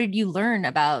 how did you learn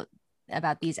about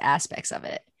these aspects of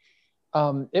it?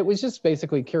 It was just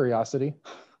basically curiosity.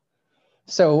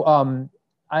 So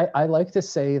I like to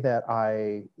say that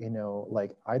I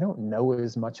don't know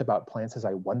as much about plants as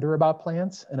I wonder about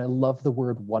plants. And I love the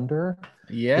word wonder.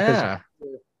 Yeah.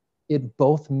 Because it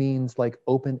both means like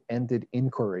open-ended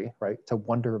inquiry, right? To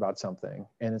wonder about something.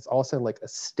 And it's also like a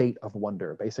state of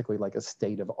wonder, basically like a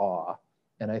state of awe.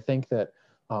 And I think that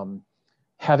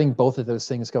having both of those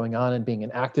things going on and being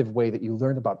an active way that you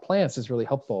learn about plants is really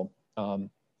helpful.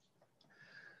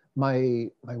 My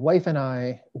wife and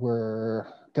I were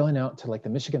going out to like the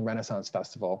Michigan Renaissance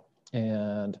Festival,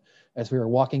 and as we were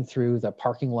walking through the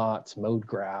parking lots, mowed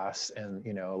grass, and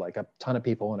you know, like a ton of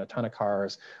people and a ton of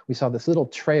cars, we saw this little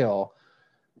trail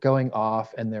going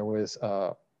off, and there was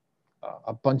a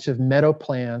bunch of meadow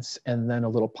plants and then a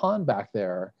little pond back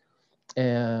there.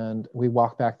 And we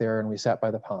walked back there and we sat by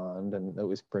the pond, and it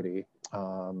was pretty.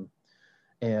 And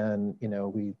you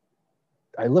know,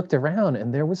 I looked around,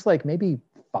 and there was like maybe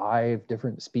 5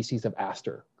 different species of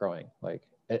aster growing. Like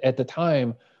at the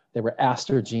time, they were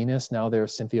Aster genus. Now they're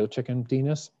Symphyiotrichum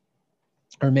genus.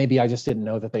 Or maybe I just didn't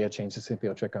know that they had changed to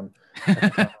Symphyiotrichum at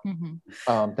the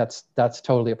time. That's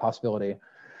totally a possibility.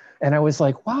 And I was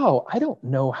like, wow, I don't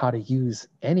know how to use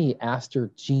any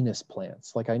Aster genus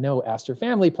plants. Like I know Aster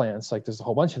family plants, like there's a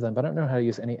whole bunch of them, but I don't know how to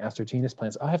use any Aster genus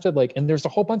plants. I have to like, and there's a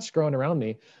whole bunch growing around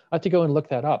me. I had to go and look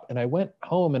that up. And I went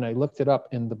home and I looked it up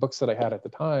in the books that I had at the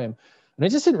time, and I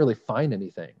just didn't really find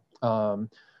anything.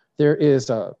 There is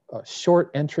a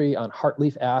short entry on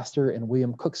heartleaf aster in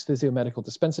William Cook's Physiomedical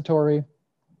Dispensatory.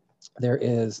 There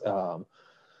is a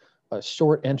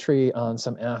short entry on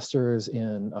some asters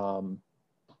in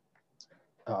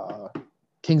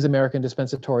King's American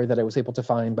Dispensatory that I was able to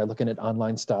find by looking at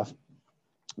online stuff.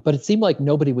 But it seemed like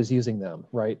nobody was using them,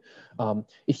 right?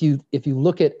 If you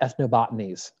look at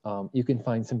ethnobotanies, you can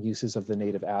find some uses of the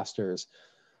native asters.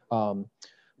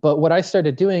 But what I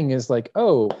started doing is like,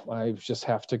 oh, I just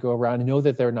have to go around and know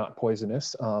that they're not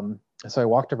poisonous. So I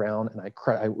walked around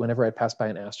and whenever I passed by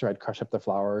an aster, I'd crush up the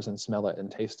flowers and smell it and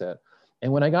taste it.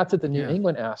 And when I got to the New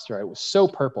England aster, it was so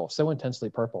purple, so intensely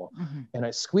purple. And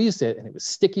I squeezed it and it was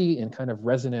sticky and kind of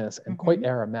resinous and quite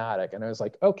aromatic. And I was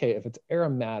like, okay, if it's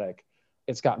aromatic,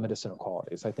 it's got medicinal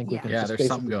qualities. I think we can just there's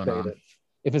something going on. it.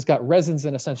 If it's got resins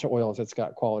and essential oils, it's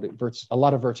got a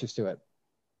lot of virtues to it.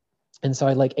 And so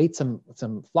I like ate some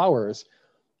flowers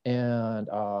and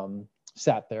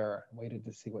sat there and waited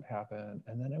to see what happened.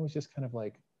 And then I was just kind of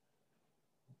like,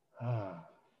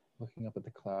 looking up at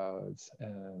the clouds.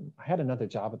 And I had another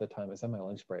job at the time. I was on my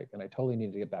lunch break and I totally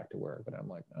needed to get back to work, but I'm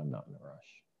like, I'm not in a rush.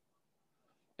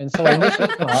 And so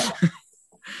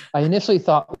I initially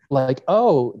thought like,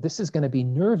 oh, this is going to be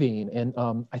nervine. And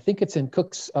I think it's in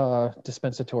Cook's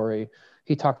dispensatory.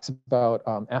 He talks about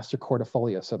aster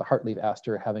cordifolia, so the heartleaf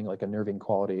aster having like a nervine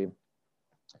quality.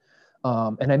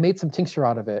 And I made some tincture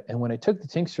out of it. And when I took the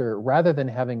tincture, rather than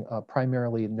having a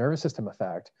primarily nervous system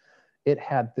effect, it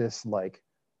had this like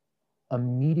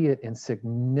immediate and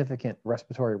significant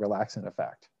respiratory relaxant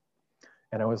effect.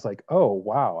 And I was like, oh,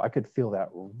 wow, I could feel that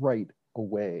right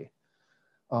away.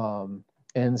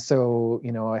 And so,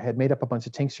 you know, I had made up a bunch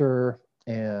of tincture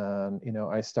and, you know,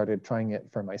 I started trying it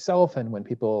for myself. And when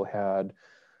people had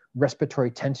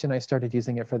respiratory tension, I started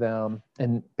using it for them.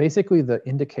 And basically the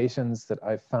indications that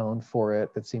I found for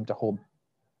it that seemed to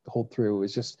hold through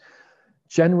is just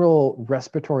general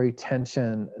respiratory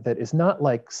tension that is not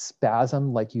like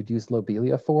spasm like you'd use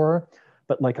lobelia for,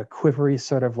 but like a quivery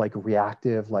sort of like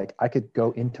reactive, like I could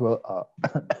go into a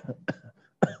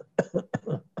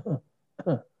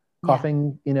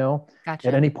coughing, you know, Gotcha.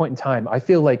 at any point in time. I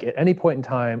feel like at any point in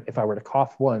time, if I were to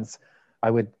cough once,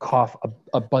 I would cough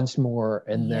a bunch more.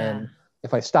 And then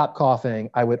if I stopped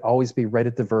coughing, I would always be right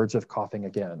at the verge of coughing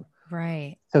again.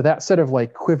 Right. So that sort of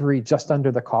like quivery just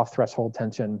under the cough threshold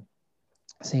tension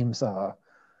seems to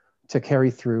carry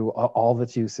through all the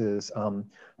juices.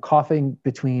 Coughing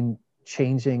between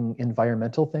changing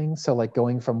environmental things. So like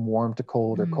going from warm to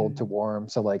cold or cold to warm.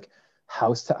 So like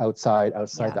house to outside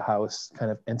the house, kind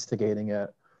of instigating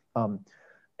it.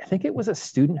 I think it was a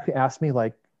student who asked me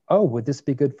like, oh, would this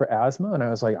be good for asthma? And I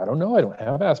was like, I don't know, I don't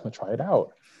have asthma, try it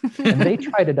out. And they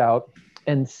tried it out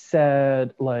and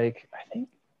said like, I think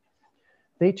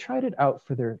they tried it out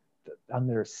on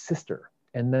their sister,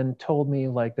 and then told me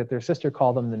like that their sister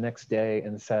called them the next day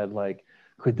and said like,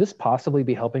 could this possibly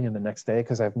be helping in the next day?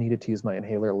 Because I've needed to use my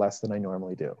inhaler less than I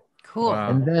normally do. Cool. Wow.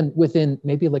 And then within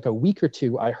maybe like a week or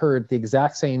two, I heard the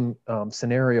exact same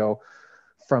scenario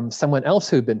from someone else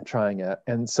who'd been trying it.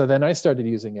 And so then I started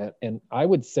using it. And I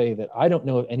would say that I don't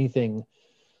know of anything,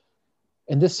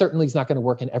 and this certainly is not going to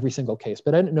work in every single case,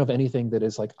 but I don't know of anything that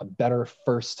is like a better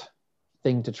first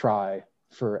thing to try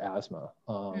for asthma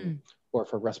or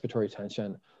for respiratory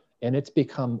tension. And it's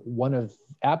become one of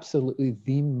absolutely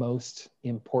the most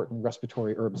important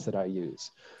respiratory herbs that I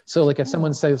use. So like if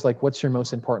someone says like, what's your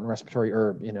most important respiratory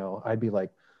herb? You know, I'd be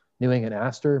like New England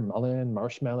aster, mullein,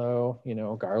 marshmallow, you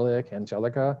know, garlic,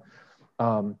 angelica.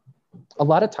 A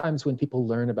lot of times when people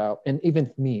learn about, and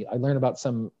even me, I learn about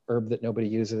some herb that nobody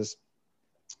uses,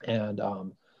 and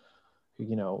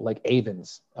you know, like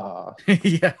Avens.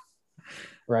 Yeah.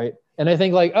 Right. And I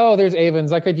think like, oh, there's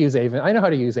Avens. I could use Avens. I know how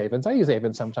to use Avens. I use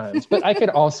Avens sometimes, but I could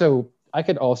also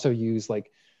use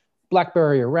like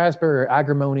blackberry or raspberry or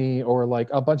agrimony or like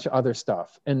a bunch of other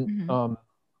stuff. And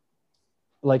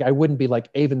like, I wouldn't be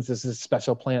like Avens is this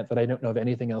special plant that I don't know of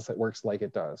anything else that works like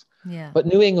it does. Yeah. But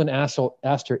New England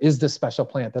aster is this special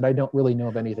plant that I don't really know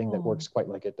of anything that works quite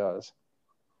like it does.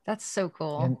 That's so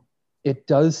cool. And it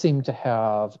does seem to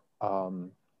have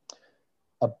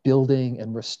a building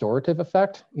and restorative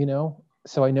effect, you know?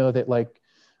 So I know that like,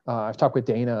 I've talked with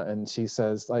Dana and she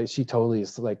says like, she totally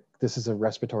is like, this is a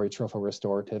respiratory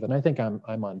trophorestorative. And I think I'm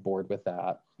on board with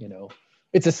that, you know?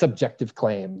 It's a subjective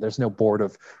claim. There's no board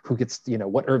of who gets, you know,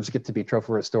 what herbs get to be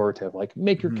trophorestorative, like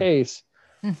make your case.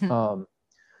 But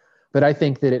I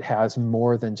think that it has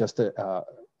more than just a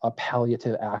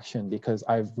palliative action, because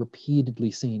I've repeatedly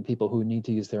seen people who need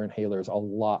to use their inhalers a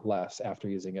lot less after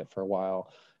using it for a while.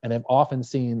 And I've often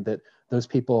seen that those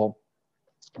people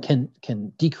can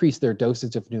decrease their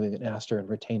dosage of New England aster and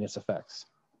retain its effects.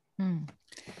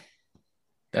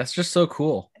 That's just so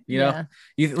cool. You know,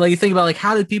 you think about like,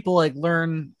 how did people like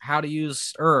learn how to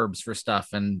use herbs for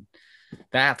stuff? And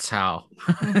that's how,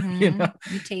 you know,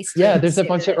 you taste yeah, it, there's a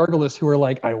bunch of herbalists who are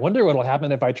like, I wonder what'll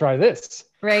happen if I try this.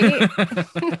 Right.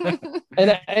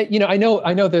 And you know, I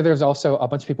know that there's also a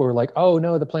bunch of people who are like, oh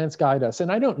no, the plants guide us.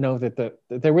 And I don't know that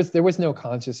there was no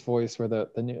conscious voice where the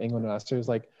New England aster is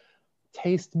like,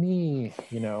 taste me,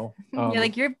 you know. You're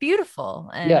like, you're beautiful.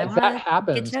 And yeah, that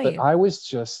happens. But you. I was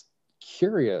just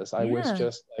curious. I Yeah. was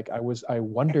just like, I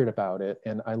wondered about it,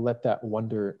 and I let that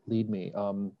wonder lead me.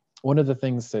 One of the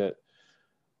things that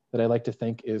I like to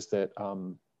think is that,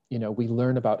 you know, we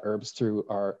learn about herbs through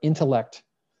our intellect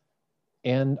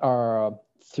and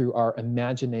through our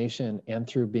imagination and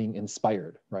through being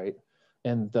inspired, right?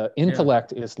 And the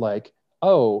intellect is like,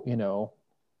 oh, you know,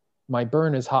 my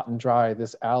burn is hot and dry.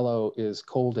 This aloe is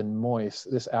cold and moist.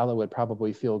 This aloe would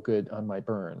probably feel good on my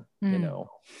burn, you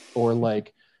know? Or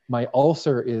like, my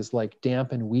ulcer is like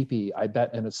damp and weepy. I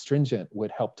bet an astringent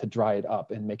would help to dry it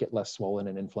up and make it less swollen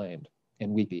and inflamed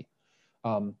and weepy.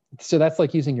 So that's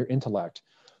like using your intellect.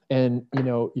 And, you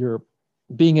know, your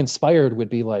being inspired would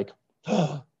be like,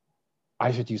 oh,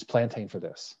 I should use plantain for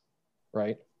this,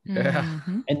 right? Yeah.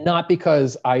 Mm-hmm. And not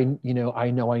because I know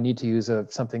I need to use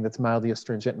something that's mildly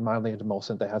astringent and mildly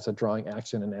emulsient that has a drawing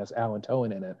action and has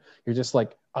allantoin in it. You're just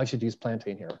like, I should use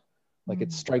plantain here. Like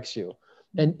it strikes you.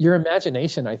 And your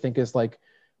imagination, I think, is like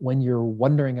when you're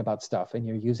wondering about stuff and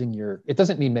you're using it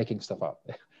doesn't mean making stuff up.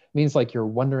 It means like you're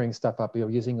wondering stuff up. You're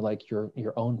using like your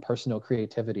own personal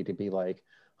creativity to be like,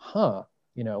 huh,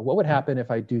 you know, what would happen if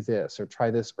I do this or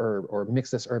try this herb or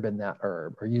mix this herb in that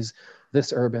herb or use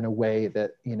this herb in a way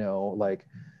that, you know, like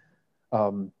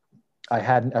I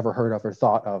hadn't ever heard of or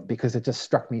thought of because it just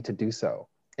struck me to do so.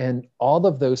 And all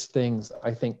of those things,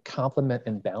 I think, complement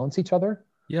and balance each other.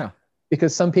 Yeah.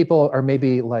 Because some people are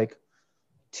maybe like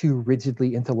too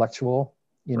rigidly intellectual,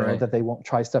 you know, Right. that they won't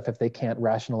try stuff if they can't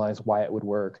rationalize why it would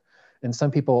work. And some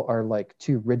people are like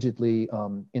too rigidly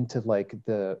into like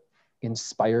the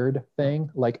inspired thing.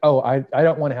 Like, oh, I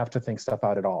don't want to have to think stuff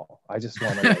out at all. I just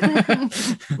want to like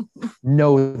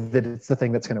know that it's the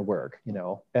thing that's going to work, you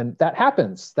know? And that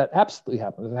happens. That absolutely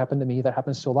happens. It happened to me. That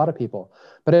happens to a lot of people.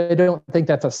 But I don't think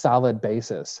that's a solid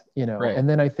basis, you know? Right. And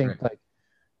then I think Right. like,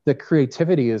 the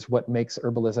creativity is what makes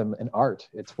herbalism an art.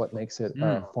 It's what makes it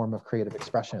a form of creative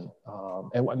expression.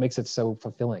 And what makes it so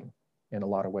fulfilling in a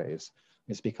lot of ways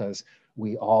is because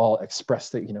we all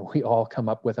express that, you know, we all come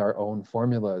up with our own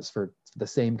formulas for the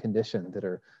same condition that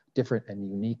are different and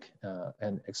unique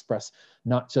and express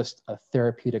not just a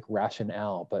therapeutic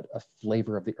rationale, but a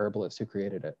flavor of the herbalist who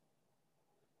created it.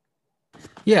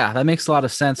 Yeah, that makes a lot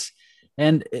of sense.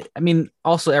 And I mean,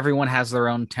 also everyone has their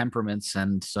own temperaments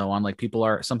and so on. Like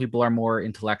some people are more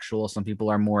intellectual, some people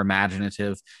are more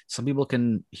imaginative, some people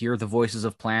can hear the voices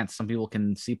of plants, some people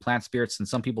can see plant spirits, and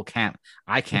some people can't.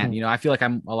 I can't. Mm-hmm. You know, I feel like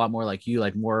I'm a lot more like you,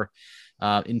 like more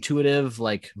intuitive,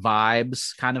 like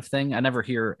vibes kind of thing. I never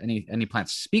hear any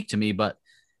plants speak to me, but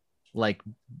like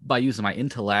by using my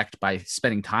intellect, by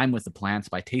spending time with the plants,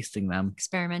 by tasting them.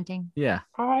 Experimenting. Yeah.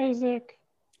 Isaac,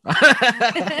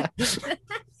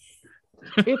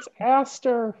 it's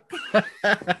Aster.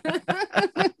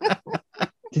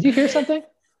 Did you hear something?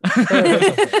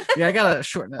 Yeah, I gotta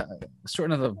shorten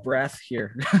the breath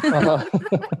here.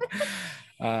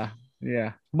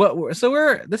 Yeah. But we're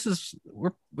I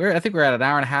think we're at an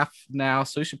hour and a half now,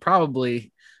 so we should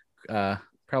probably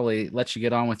let you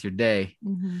get on with your day.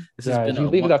 Mm-hmm. This has been if you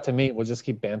leave it up to me, we'll just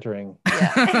keep bantering.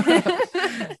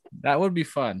 Yeah. That would be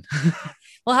fun.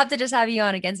 We'll have to just have you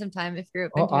on again sometime if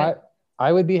you're open to it.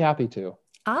 I would be happy to.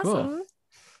 Awesome.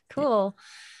 Cool.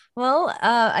 Well,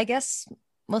 I guess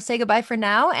we'll say goodbye for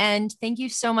now. And thank you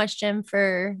so much, Jim,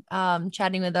 for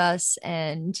chatting with us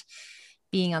and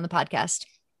being on the podcast.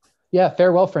 Yeah,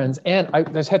 farewell, friends. And I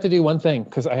just have to do one thing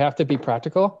because I have to be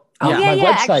practical. Oh, Yeah.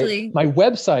 My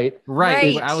website.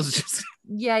 Right. Right. I was just.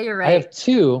 Yeah, you're right. I have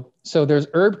two. So there's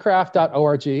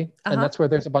herbcraft.org, Uh-huh. and that's where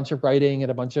there's a bunch of writing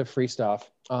and a bunch of free stuff.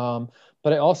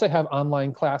 But I also have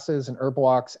online classes and herb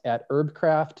walks at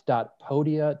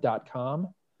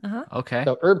herbcraft.podia.com. Uh-huh. Okay.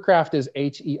 So herbcraft is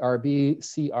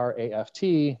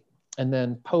HERBCRAFT, and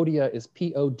then Podia is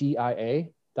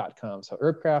PODIA.com. So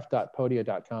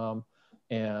herbcraft.podia.com.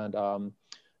 And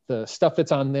the stuff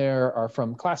that's on there are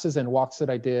from classes and walks that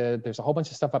I did. There's a whole bunch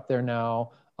of stuff up there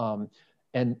now.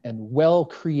 And well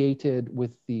created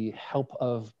with the help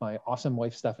of my awesome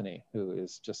wife, Stephanie, who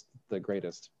is just the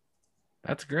greatest.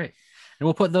 That's great. And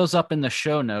we'll put those up in the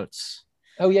show notes.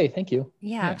 Oh, yay. Thank you.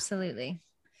 Yeah, Yeah. absolutely.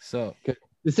 So Good.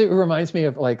 It reminds me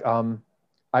of like,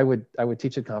 I would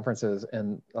teach at conferences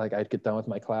and like, I'd get done with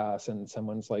my class and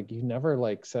someone's like, you never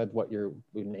like said what your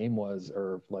name was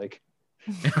or like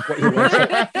what your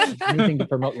website, anything to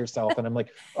promote yourself. And I'm like,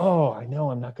 oh, I know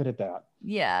I'm not good at that.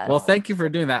 Yeah. well, thank you for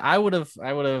doing that. I would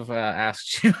have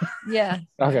asked you. Yeah.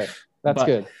 Okay. That's But-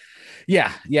 good.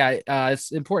 Yeah.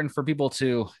 It's important for people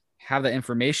to have the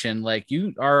information. Like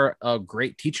you are a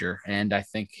great teacher, and I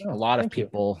think Oh, a lot of thank you.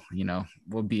 people,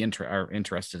 would be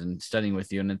interested in studying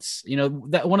with you. And it's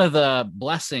that one of the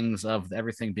blessings of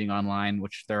everything being online,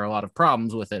 which there are a lot of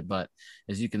problems with it, but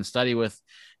is you can study with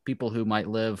people who might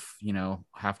live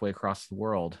halfway across the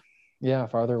world, Yeah.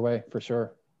 Farther away for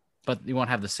sure. but you won't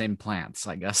have the same plants,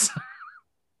 I guess.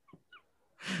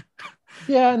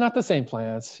 Yeah. Not the same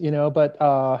plants, but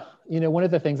one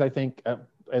of the things I think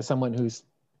as someone who's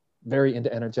very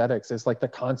into energetics is like the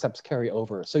concepts carry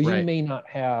over. So you Right. may not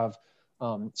have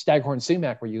staghorn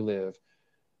sumac where you live,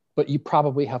 but you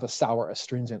probably have a sour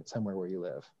astringent somewhere where you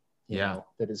live, Yeah.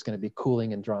 that is going to be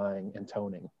cooling and drying and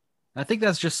toning. I think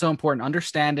that's just so important.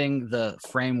 Understanding the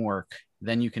framework,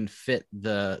 then you can fit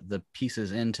the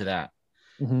pieces into that,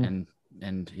 Mhm.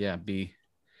 and yeah,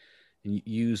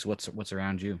 use what's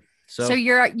around you. So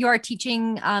you are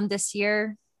teaching this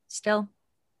year still?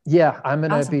 Yeah, I'm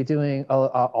going to Awesome. be doing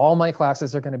all my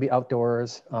classes are going to be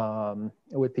outdoors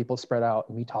with people spread out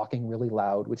and me talking really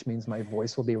loud, which means my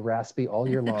voice will be raspy all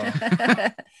year long.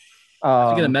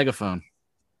 You get a megaphone.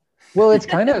 Well, it's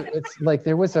like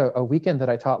there was a weekend that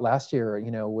I taught last year,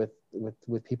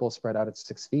 with people spread out at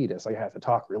 6 feet. It's like I have to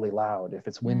talk really loud. If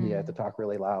it's windy, I have to talk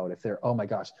really loud. Oh my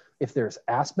gosh, if there's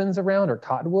aspens around or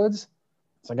cottonwoods,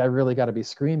 it's like I really got to be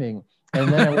screaming.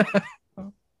 And then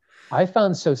I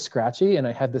found so scratchy, and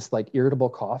I had this like irritable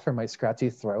cough from my scratchy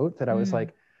throat that I was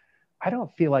like, I don't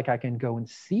feel like I can go and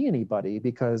see anybody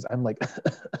because I'm like,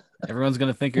 everyone's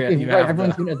gonna think you right, have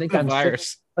everyone's gonna think I'm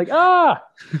virus. Sick. Like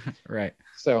Right.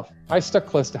 So I stuck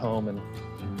close to home and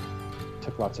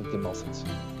took lots of demulcents.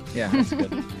 Yeah, that's good.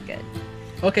 Good.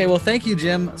 Okay, well, thank you,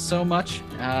 Jim, so much.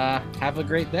 Have a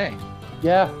great day.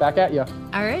 Yeah, back at you.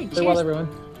 All right. Stay well, everyone.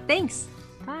 Thanks.